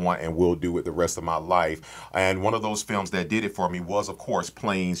what I want and will do with the rest of my life. And one of those films that did it for me was, of course,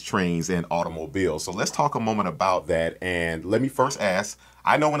 Planes, Trains, and Automobiles. So let's talk a moment about that. And let me first ask,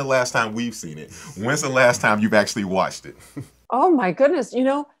 I know when the last time we've seen it. When's the last time you've actually watched it? Oh my goodness.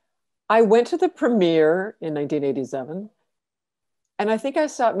 I went to the premiere in 1987, and I think I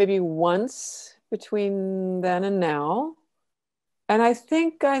saw it maybe once between then and now. And I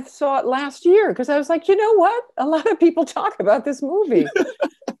think I saw it last year because I was like, you know what? A lot of people talk about this movie.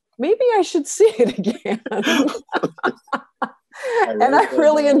 Maybe I should see it again. And I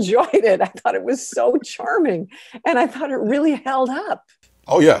really enjoyed it. I thought it was so charming, and I thought it really held up.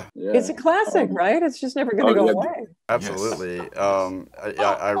 Oh, yeah. It's a classic, right? It's just never going to go away. Absolutely. Yes.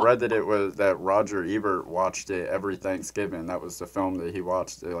 I read that it was that Roger Ebert watched it every Thanksgiving. That was the film that he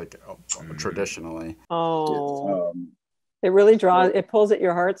watched, traditionally. Oh, it really it pulls at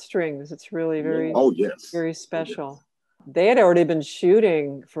your heartstrings. It's really very, very special. They had already been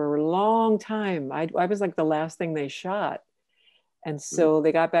shooting for a long time. I was like the last thing they shot. And so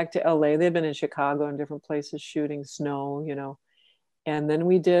they got back to LA. They'd been in Chicago and different places shooting snow, And then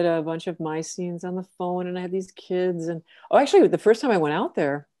we did a bunch of my scenes on the phone, and I had these kids. And actually, the first time I went out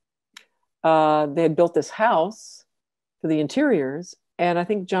there, they had built this house for the interiors, and I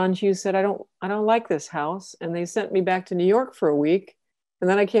think John Hughes said, "I don't like this house," and they sent me back to New York for a week, and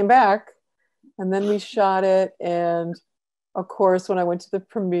then I came back, and then we shot it. And of course, when I went to the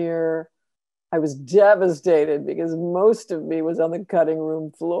premiere, I was devastated because most of me was on the cutting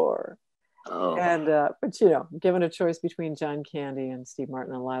room floor. Oh. And but given a choice between John Candy and Steve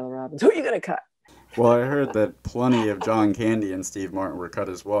Martin and Laila Robins, who are you gonna cut? Well, I heard that plenty of John Candy and Steve Martin were cut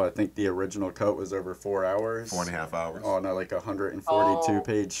as well. I think the original cut was over 4 hours. 4.5 hours. Oh no, like a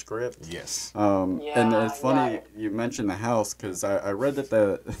 142-page script. Yes. And it's funny you mentioned the house because I read that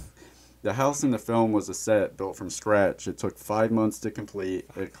the house in the film was a set built from scratch. It took 5 months to complete.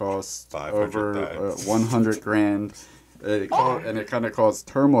 It cost over $100,000. And it kind of caused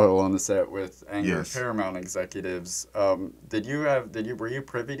turmoil on the set with angry Paramount executives. Were you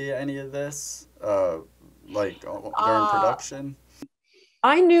privy to any of this, during production?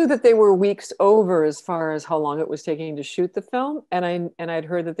 I knew that they were weeks over as far as how long it was taking to shoot the film, and I'd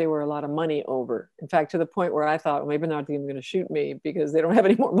heard that they were a lot of money over. In fact, to the point where I thought, well, maybe they're not even going to shoot me because they don't have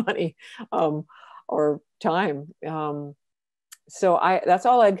any more money or time. So that's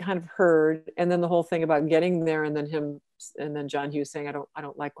all I'd kind of heard. And then the whole thing about getting there, and then John Hughes saying, I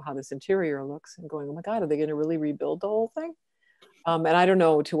don't like how this interior looks, and going, oh my God, are they going to really rebuild the whole thing? And I don't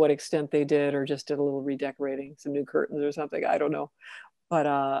know to what extent they did, or just did a little redecorating, some new curtains or something. I don't know. But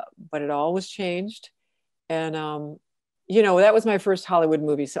it all was changed. And, that was my first Hollywood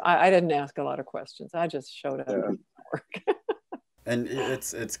movie. So I didn't ask a lot of questions. I just showed up and work. And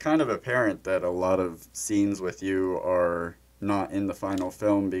it's kind of apparent that a lot of scenes with you are not in the final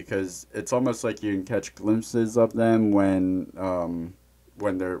film because it's almost like you can catch glimpses of them when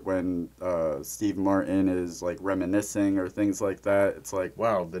Steve Martin is like reminiscing or things like that. It's like,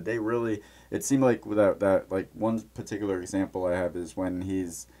 wow, did they really? It seemed like that like one particular example I have is when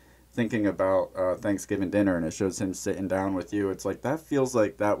he's thinking about Thanksgiving dinner, and it shows him sitting down with you. It's like that feels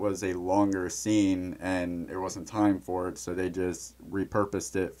like that was a longer scene, and there wasn't time for it, so they just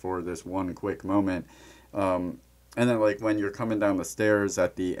repurposed it for this one quick moment. And then like when you're coming down the stairs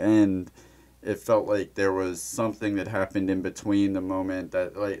at the end, it felt like there was something that happened in between the moment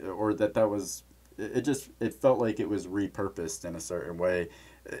that like or that was it felt like it was repurposed in a certain way.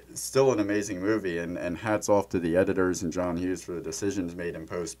 It's still an amazing movie, and hats off to the editors and John Hughes for the decisions made in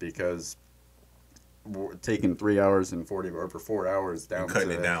post, because taking 3 hours and 40 over 4 hours down cutting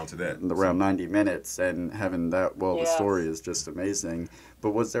to it down to that around 90 minutes and having that, well, the story is just amazing.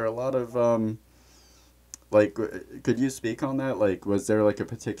 But was there a lot of like, could you speak on that? Like, was there like a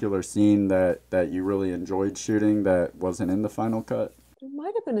particular scene that you really enjoyed shooting that wasn't in the final cut? There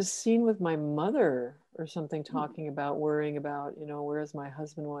might have been a scene with my mother or something, talking about worrying about, where's my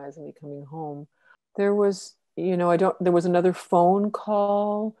husband? Why isn't he coming home? There was, there was another phone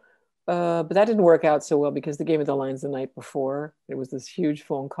call, but that didn't work out so well because they gave me the lines the night before. It was this huge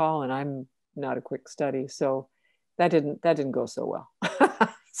phone call, and I'm not a quick study, so that didn't go so well.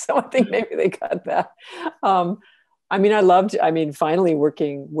 So I think maybe they cut that. Finally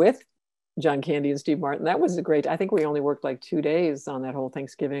working with John Candy and Steve Martin, that was I think we only worked like 2 days on that whole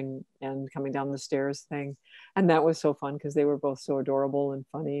Thanksgiving and coming down the stairs thing. And that was so fun because they were both so adorable and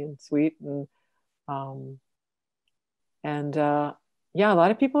funny and sweet. Yeah, a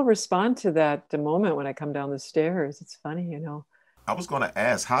lot of people respond to that moment when I come down the stairs. It's funny, I was going to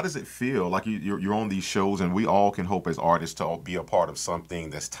ask, how does it feel? Like you're on these shows, and we all can hope as artists to be a part of something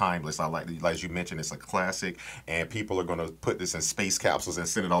that's timeless. I like, as you mentioned, it's a classic, and people are going to put this in space capsules and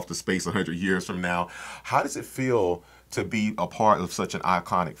send it off to space 100 years from now. How does it feel to be a part of such an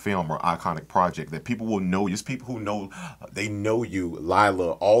iconic film or iconic project that people will know you? Just people who know, they know you,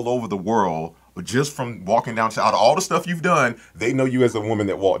 Laila, all over the world, just from walking down, out of all the stuff you've done, they know you as the woman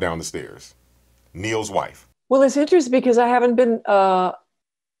that walked down the stairs, Neil's wife. Well, it's interesting because I haven't been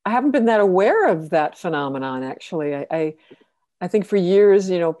that aware of that phenomenon. Actually, I think for years,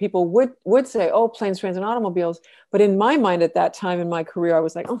 people would say, "Oh, planes, trains, and automobiles," but in my mind at that time in my career, I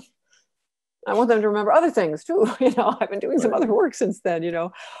was like, "Oh, I want them to remember other things too." I've been doing some other work since then.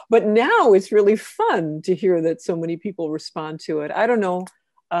 But now it's really fun to hear that so many people respond to it. I don't know.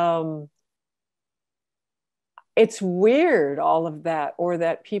 It's weird, all of that, or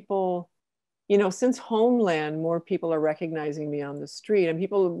that people. Since Homeland, more people are recognizing me on the street, and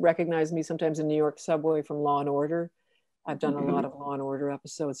people recognize me sometimes in New York subway from Law and Order. I've done a lot of Law and Order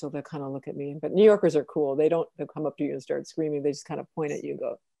episodes, so they'll kind of look at me. But New Yorkers are cool. They'll come up to you and start screaming. They just kind of point at you and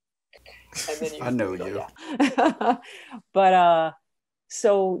go, and then I know you. Yeah. But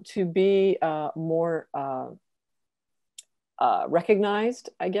so to be more recognized,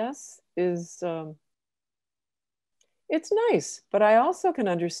 I guess, is it's nice, but I also can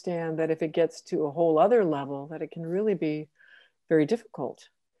understand that if it gets to a whole other level, that it can really be very difficult.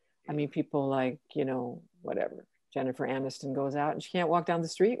 I mean, people like, whatever, Jennifer Aniston goes out and she can't walk down the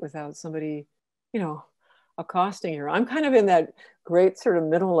street without somebody, accosting her. I'm kind of in that great sort of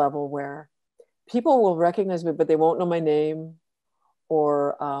middle level where people will recognize me, but they won't know my name.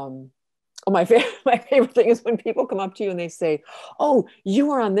 Or, my favorite thing is when people come up to you and they say, "Oh, you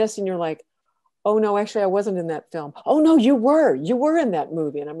were on this," and you're like, "Oh no, actually I wasn't in that film." "Oh no, you were in that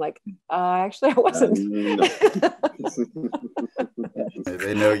movie." And I'm like, actually I wasn't. No.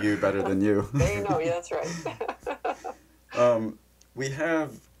 They know you better than you. They know, yeah, that's right. We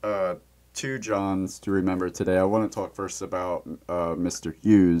have 2 Johns to remember today. I want to talk first about Mr.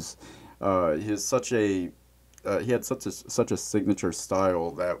 Hughes. He had such a signature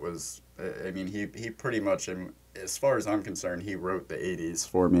style that was, he pretty much, as far as I'm concerned, he wrote the 80s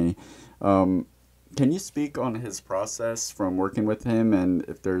for me. Can you speak on his process from working with him, and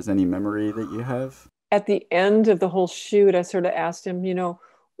if there's any memory that you have? At the end of the whole shoot, I sort of asked him, I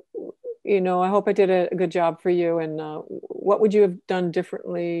hope I did a good job for you, and what would you have done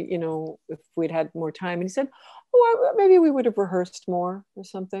differently, if we'd had more time? And he said, "Oh, maybe we would have rehearsed more or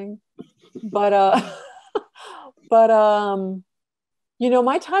something." But my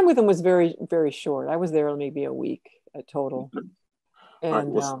time with him was very, very short. I was there maybe a week total.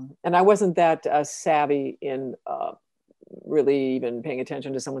 And I wasn't that savvy in really even paying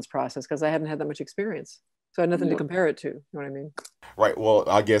attention to someone's process because I hadn't had that much experience. So I had nothing to compare it to. You know what I mean? Right. Well,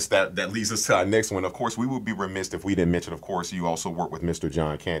 I guess that leads us to our next one. Of course, we would be remiss if we didn't mention, of course, you also worked with Mr.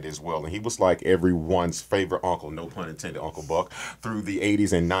 John Candy as well. And he was like everyone's favorite uncle, no pun intended, Uncle Buck, through the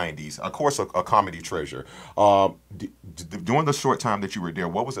 80s and 90s. Of course, a comedy treasure. During the short time that you were there,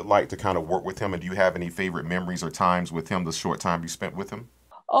 what was it like to kind of work with him? And do you have any favorite memories or times with him, the short time you spent with him?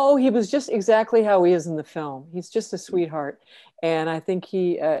 Oh, he was just exactly how he is in the film. He's just a sweetheart. And I think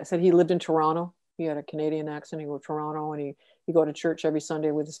he said he lived in Toronto. He had a Canadian accent. He go to Toronto, and he go to church every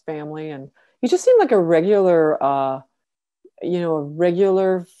Sunday with his family. And he just seemed like a regular, a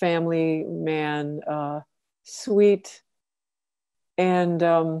regular family man, sweet. And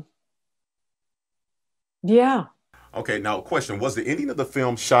yeah. Okay, now question: was the ending of the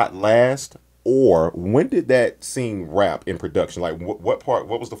film shot last, or when did that scene wrap in production? Like, what part?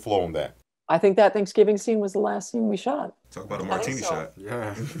 What was the flow on that? I think that Thanksgiving scene was the last scene we shot. Talk about a martini shot.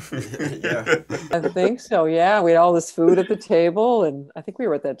 Yeah. Yeah. I think so. Yeah, we had all this food at the table, and I think we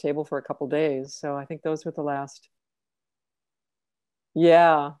were at that table for a couple days. So I think those were the last.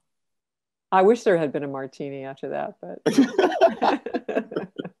 Yeah, I wish there had been a martini after that, but.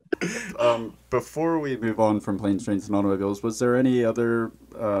 Before we move on from planes, trains, and automobiles, was there any other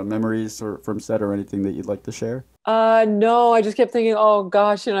memories or from set or anything that you'd like to share? No, I just kept thinking, oh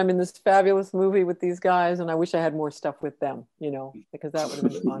gosh, I'm in this fabulous movie with these guys, and I wish I had more stuff with them, because that would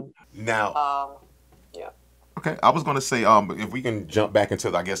have been fun. Now, Yeah. okay, I was going to say, if we can jump back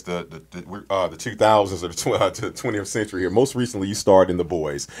into, I guess, the 2000s or the 20th century here. Most recently, you starred in The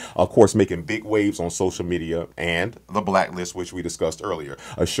Boys, of course, making big waves on social media, and The Blacklist, which we discussed earlier,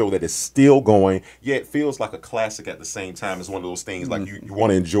 a show that is still going, yet feels like a classic at the same time. It's one of those things like you want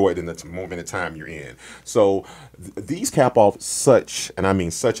to enjoy it in the moment of time you're in. So these cap off such, and I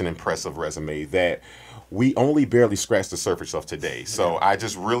mean such an impressive resume that we only barely scratched the surface of today. So I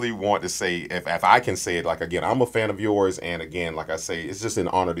just really want to say, if I can say it, like, again, I'm a fan of yours. And again, like I say, it's just an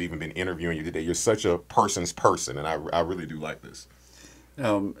honor to even been interviewing you today. You're such a person's person. And I really do like this.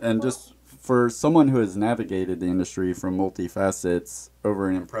 And just for someone who has navigated the industry from multifacets over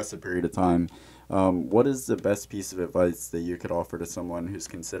an impressive period of time, what is the best piece of advice that you could offer to someone who's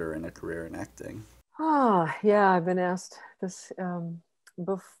considering a career in acting? Yeah, I've been asked this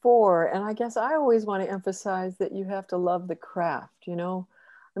before, and I guess I always want to emphasize that you have to love the craft.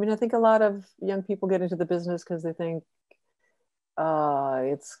 I think a lot of young people get into the business because they think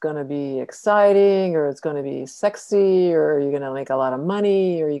it's going to be exciting, or it's going to be sexy, or you're going to make a lot of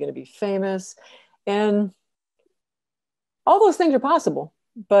money, or you're going to be famous, and all those things are possible.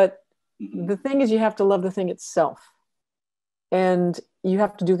 But the thing is, you have to love the thing itself, and you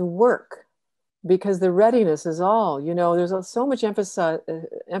have to do the work. Because the readiness is all, there's so much emphasis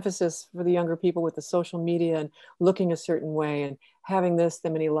for the younger people with the social media and looking a certain way and having this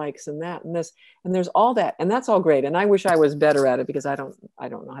many likes and that and this, and there's all that, and that's all great. And I wish I was better at it, because I don't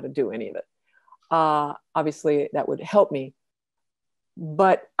know how to do any of it. Obviously that would help me,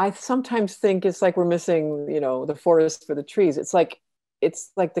 but I sometimes think it's like we're missing, the forest for the trees. It's like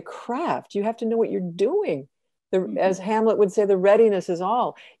the craft. You have to know what you're doing. As Hamlet would say, the readiness is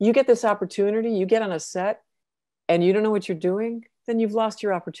all. You get this opportunity, you get on a set, and you don't know what you're doing, then you've lost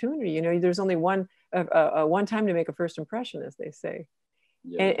your opportunity. There's only one time to make a first impression, as they say.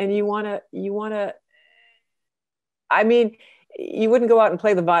 Yeah. And you want to. I mean, you wouldn't go out and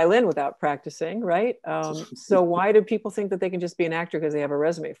play the violin without practicing, right? So why do people think that they can just be an actor because they have a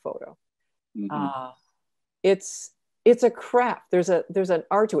resume photo? It's a craft. There's an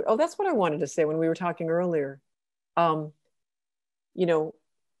art to it. Oh, that's what I wanted to say when we were talking earlier. A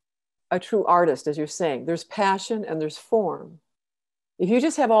true artist, as you're saying, there's passion and there's form. If you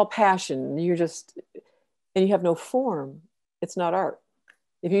just have all passion, and you have no form, it's not art.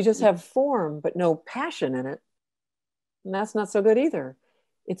 If you just have form but no passion in it, that's not so good either.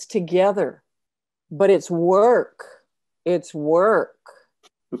 It's together, but it's work. It's work.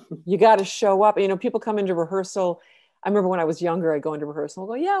 You got to show up. People come into rehearsal. I remember when I was younger, I'd go into rehearsal and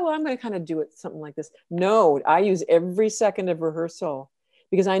go, yeah, well, I'm going to kind of do it something like this. No, I use every second of rehearsal,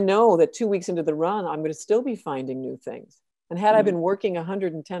 because I know that 2 weeks into the run, I'm going to still be finding new things. And had I been working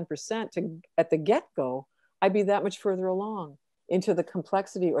 110% at the get-go, I'd be that much further along into the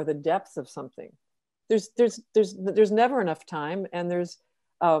complexity or the depth of something. There's never enough time. And it's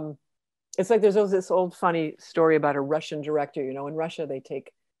like there's this old funny story about a Russian director. In Russia, they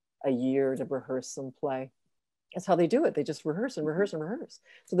take a year to rehearse some play. That's how they do it. They just rehearse and rehearse and rehearse.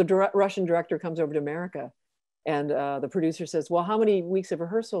 So the Russian director comes over to America, and the producer says, well, how many weeks of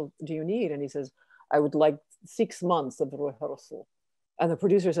rehearsal do you need? And he says, I would like 6 months of rehearsal. And the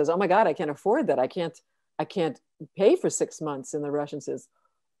producer says, oh my God, I can't afford that. I can't pay for 6 months. And the Russian says,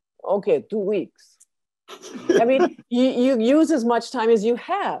 okay, 2 weeks. I mean, you use as much time as you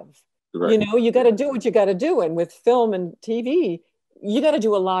have. Right. You got to do what you got to do. And with film and TV, you got to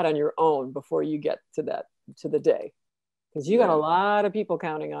do a lot on your own before you get to the day, because you got a lot of people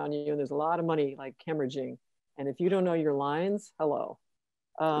counting on you, and there's a lot of money like hemorrhaging, and if you don't know your lines, hello.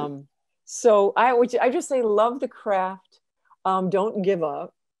 So I just say love the craft, don't give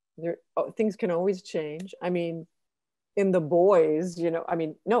up, things can always change. I mean, in The Boys, I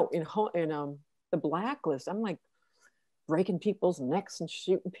mean, no, in the Blacklist, I'm like breaking people's necks and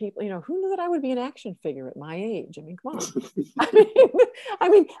shooting people. Who knew that I would be an action figure at my age? I mean, come on. I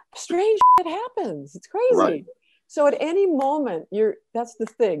mean, strange shit happens. It's crazy. Right. So at any moment, that's the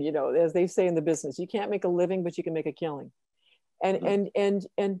thing, as they say in the business, you can't make a living, but you can make a killing. And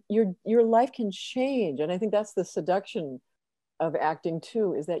your life can change. And I think that's the seduction of acting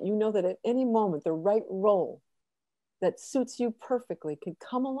too, is that that at any moment, the right role that suits you perfectly could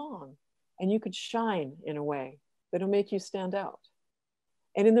come along and you could shine in a way that'll make you stand out.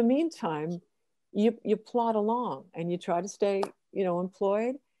 And in the meantime, you plod along and you try to stay,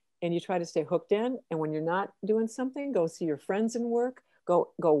 employed, and you try to stay hooked in. And when you're not doing something, go see your friends in work,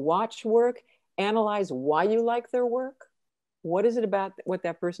 go watch work, analyze why you like their work. What is it about what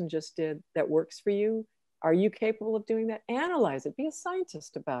that person just did that works for you? Are you capable of doing that? Analyze it. Be a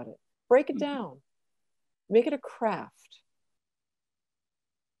scientist about it. Break it down. Make it a craft.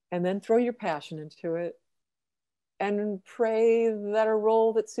 And then throw your passion into it and pray that a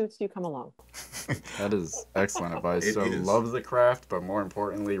role that suits you come along. That is excellent advice. So love the craft, but more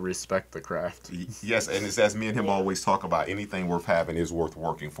importantly, respect the craft. Yes, and it's as me and him always talk about, anything worth having is worth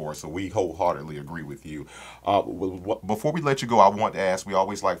working for. So we wholeheartedly agree with you. Before we let you go, I want to ask, we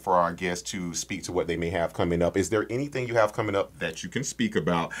always like for our guests to speak to what they may have coming up. Is there anything you have coming up that you can speak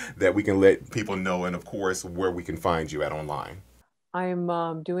about that we can let people know, and of course, where we can find you at online?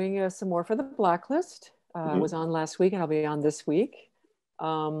 I'm doing some more for the Blacklist. I was on last week and I'll be on this week.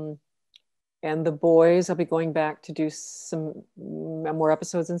 And The Boys, I'll be going back to do some more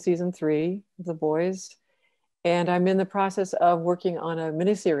episodes in season 3 of The Boys. And I'm in the process of working on a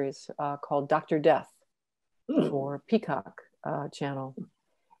miniseries called Dr. Death for Peacock channel.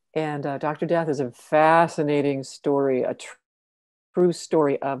 And Dr. Death is a fascinating story, a true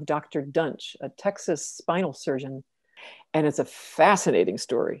story of Dr. Dunch, a Texas spinal surgeon. And it's a fascinating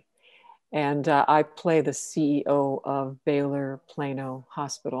story. And I play the CEO of Baylor Plano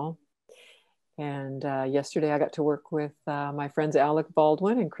Hospital. And yesterday I got to work with my friends Alec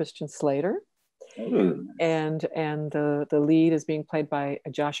Baldwin and Christian Slater. And the lead is being played by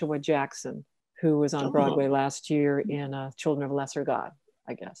Joshua Jackson, who was on Broadway last year in Children of Lesser God,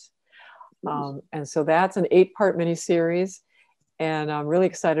 I guess. And so that's an 8-part miniseries. And I'm really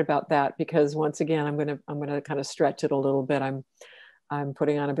excited about that because once again, I'm gonna kind of stretch it a little bit. I'm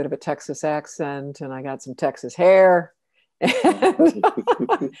putting on a bit of a Texas accent and I got some Texas hair. And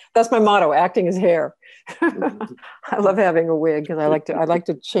that's my motto, acting is hair. I love having a wig because I like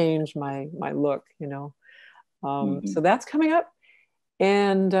to change my look, So that's coming up.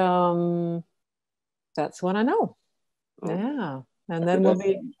 And that's what I know. Yeah. And then we'll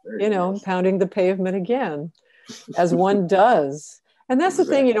be, pounding the pavement again, as one does. And that's the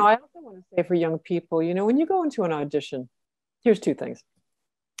thing, I also want to say for young people, when you go into an audition, here's 2 things.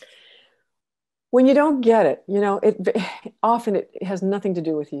 When you don't get it, it has nothing to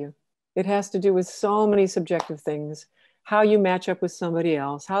do with you. It has to do with so many subjective things, how you match up with somebody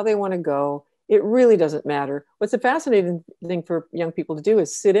else, how they want to go. It really doesn't matter. What's a fascinating thing for young people to do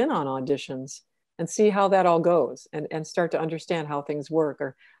is sit in on auditions and see how that all goes and start to understand how things work,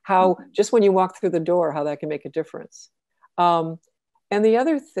 or how just when you walk through the door, how that can make a difference. And the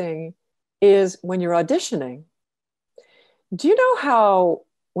other thing is when you're auditioning, do you know how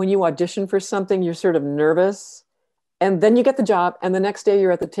when you audition for something, you're sort of nervous and then you get the job and the next day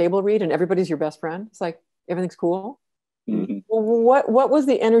you're at the table read and everybody's your best friend? It's like, everything's cool. Well, what was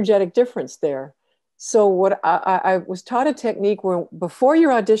the energetic difference there? So what I was taught a technique where before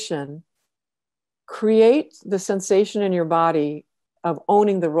your audition, create the sensation in your body of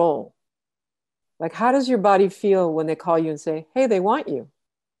owning the role. Like, how does your body feel when they call you and say, hey, they want you?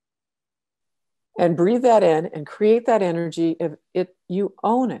 And breathe that in and create that energy. You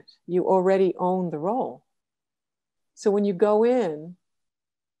own it. You already own the role. So when you go in,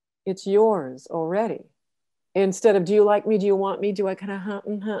 it's yours already. Instead of, do you like me? Do you want me? Do I kind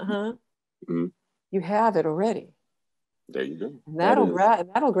of, You have it already. There you go. And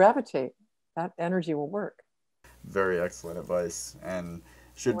that'll gravitate. That energy will work. Very excellent advice. And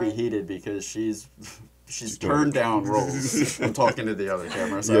should be heated because she's turned down roles. I'm talking to the other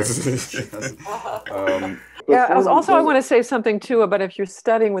camera. Sorry. I want to say something too about if you're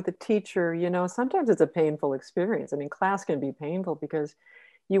studying with a teacher, sometimes it's a painful experience. I mean, class can be painful because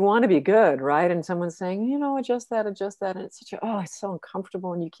you want to be good, right? And someone's saying, adjust that. And it's it's so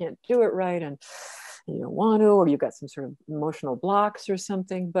uncomfortable and you can't do it right. And you don't want to, or you've got some sort of emotional blocks or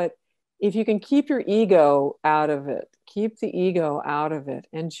something. But if you can keep your ego out of it,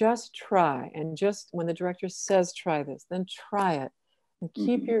 and just try. And just when the director says, try this, then try it.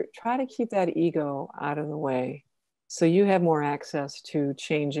 And try to keep that ego out of the way, so you have more access to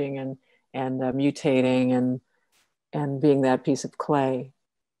changing and mutating and being that piece of clay.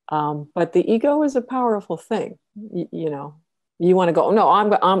 But the ego is a powerful thing. You know, you want to go, no,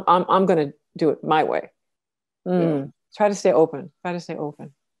 I'm going to do it my way. Try to stay open. Try to stay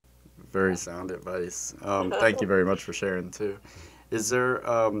open. Very sound advice. Thank you very much for sharing too. Is there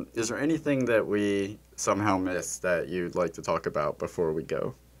anything that we somehow missed that you'd like to talk about before we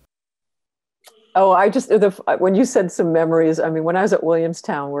go? Oh, when you said some memories, I mean, when I was at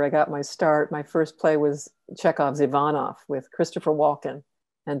Williamstown, where I got my start, my first play was Chekhov's Ivanov with Christopher Walken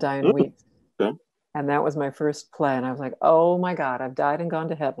and Diane Weeks. Okay. And that was my first play. And I was like, oh my God, I've died and gone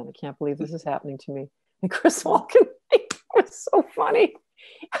to heaven. I can't believe this is happening to me. And Chris Walken was so funny.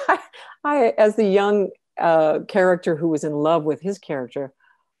 I as the young character who was in love with his character,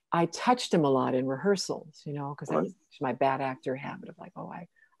 I touched him a lot in rehearsals, you know, because that was my bad actor habit of like, oh,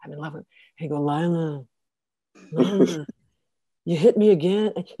 I'm in love with him. And he'd go, Laila, you hit me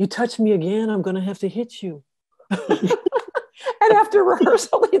again. You touch me again. I'm going to have to hit you. And after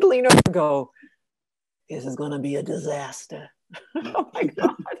rehearsal, he'd lean over and go, this is going to be a disaster. Oh my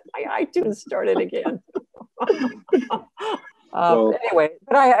God, my iTunes started again. Anyway,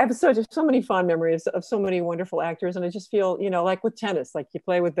 but I have so many fond memories of so many wonderful actors. And I just feel, you know, like with tennis, like you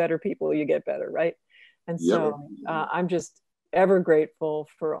play with better people, you get better, right? And so I'm just ever grateful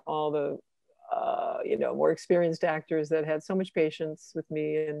for all the, you know, more experienced actors that had so much patience with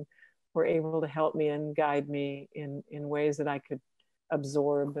me and were able to help me and guide me in ways that I could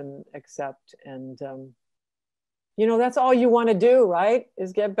absorb and accept. And, you know, that's all you want to do, right?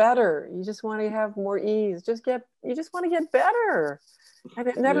 Is get better. You just want to have more ease. You just want to get better. And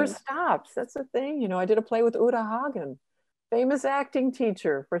it never stops. That's the thing. You know, I did a play with Uta Hagen, famous acting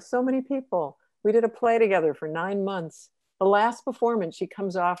teacher for so many people. We did a play together for 9 months. The last performance, she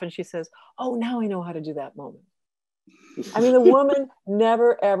comes off and she says, oh, now I know how to do that moment. I mean, the woman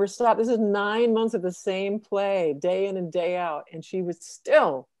never, ever stopped. This is 9 months of the same play, day in and day out. And she was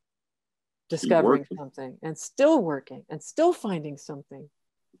still discovering something and still working and still finding something.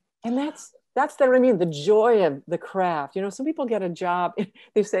 And that's what I mean, the joy of the craft. You know, some people get a job.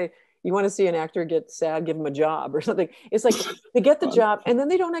 They say, you want to see an actor get sad, give them a job or something. It's like they get the job and then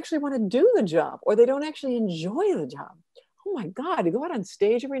they don't actually want to do the job, or they don't actually enjoy the job. Oh my God, to go out on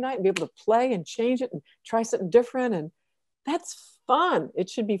stage every night and be able to play and change it and try something different. And that's fun. It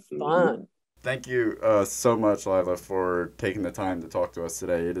should be fun. Thank you so much, Laila, for taking the time to talk to us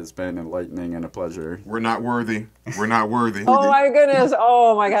today. It has been enlightening and a pleasure. We're not worthy. We're not worthy. Oh my goodness.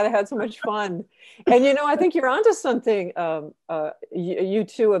 Oh my God, I had so much fun. And you know, I think you're onto something, you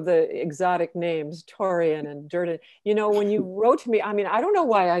two of the exotic names, Torian and Durden. You know, when you wrote to me, I mean, I don't know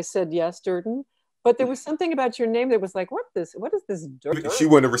why I said yes, Durden, but there was something about your name that was like, what is this Durden? She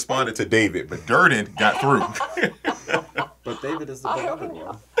wouldn't have responded to David, but Durden got through. But David is the beloved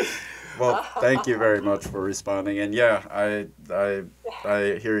one. Well, thank you very much for responding. And yeah, I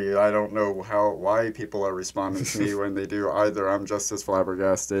hear you. I don't know why people are responding to me when they do either. I'm just as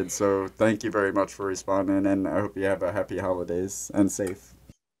flabbergasted. So thank you very much for responding, and I hope you have a happy holidays and safe.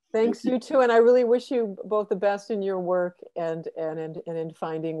 Thanks, you too. And I really wish you both the best in your work and in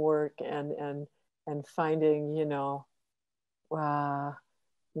finding work and finding, you know,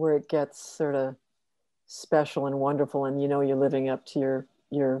 where it gets sort of special and wonderful, and you know you're living up to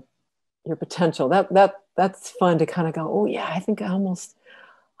your potential. That's fun to kind of go, oh yeah, I think I almost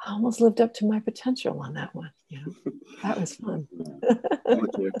lived up to my potential on that one. You know, that was fun.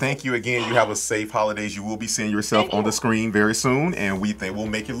 Thank you again. You have a safe holidays. You will be seeing yourself on the screen very soon, and we think we'll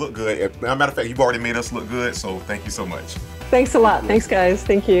make you look good. As a matter of fact, you've already made us look good, so thank you so much. Thanks a lot. Thanks, guys.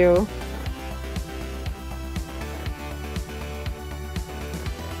 Thank you.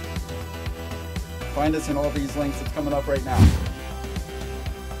 Find us in all these links. It's coming up right now.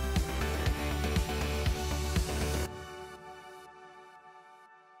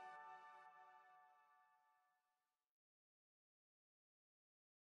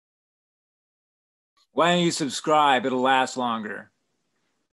 Why don't you subscribe? It'll last longer.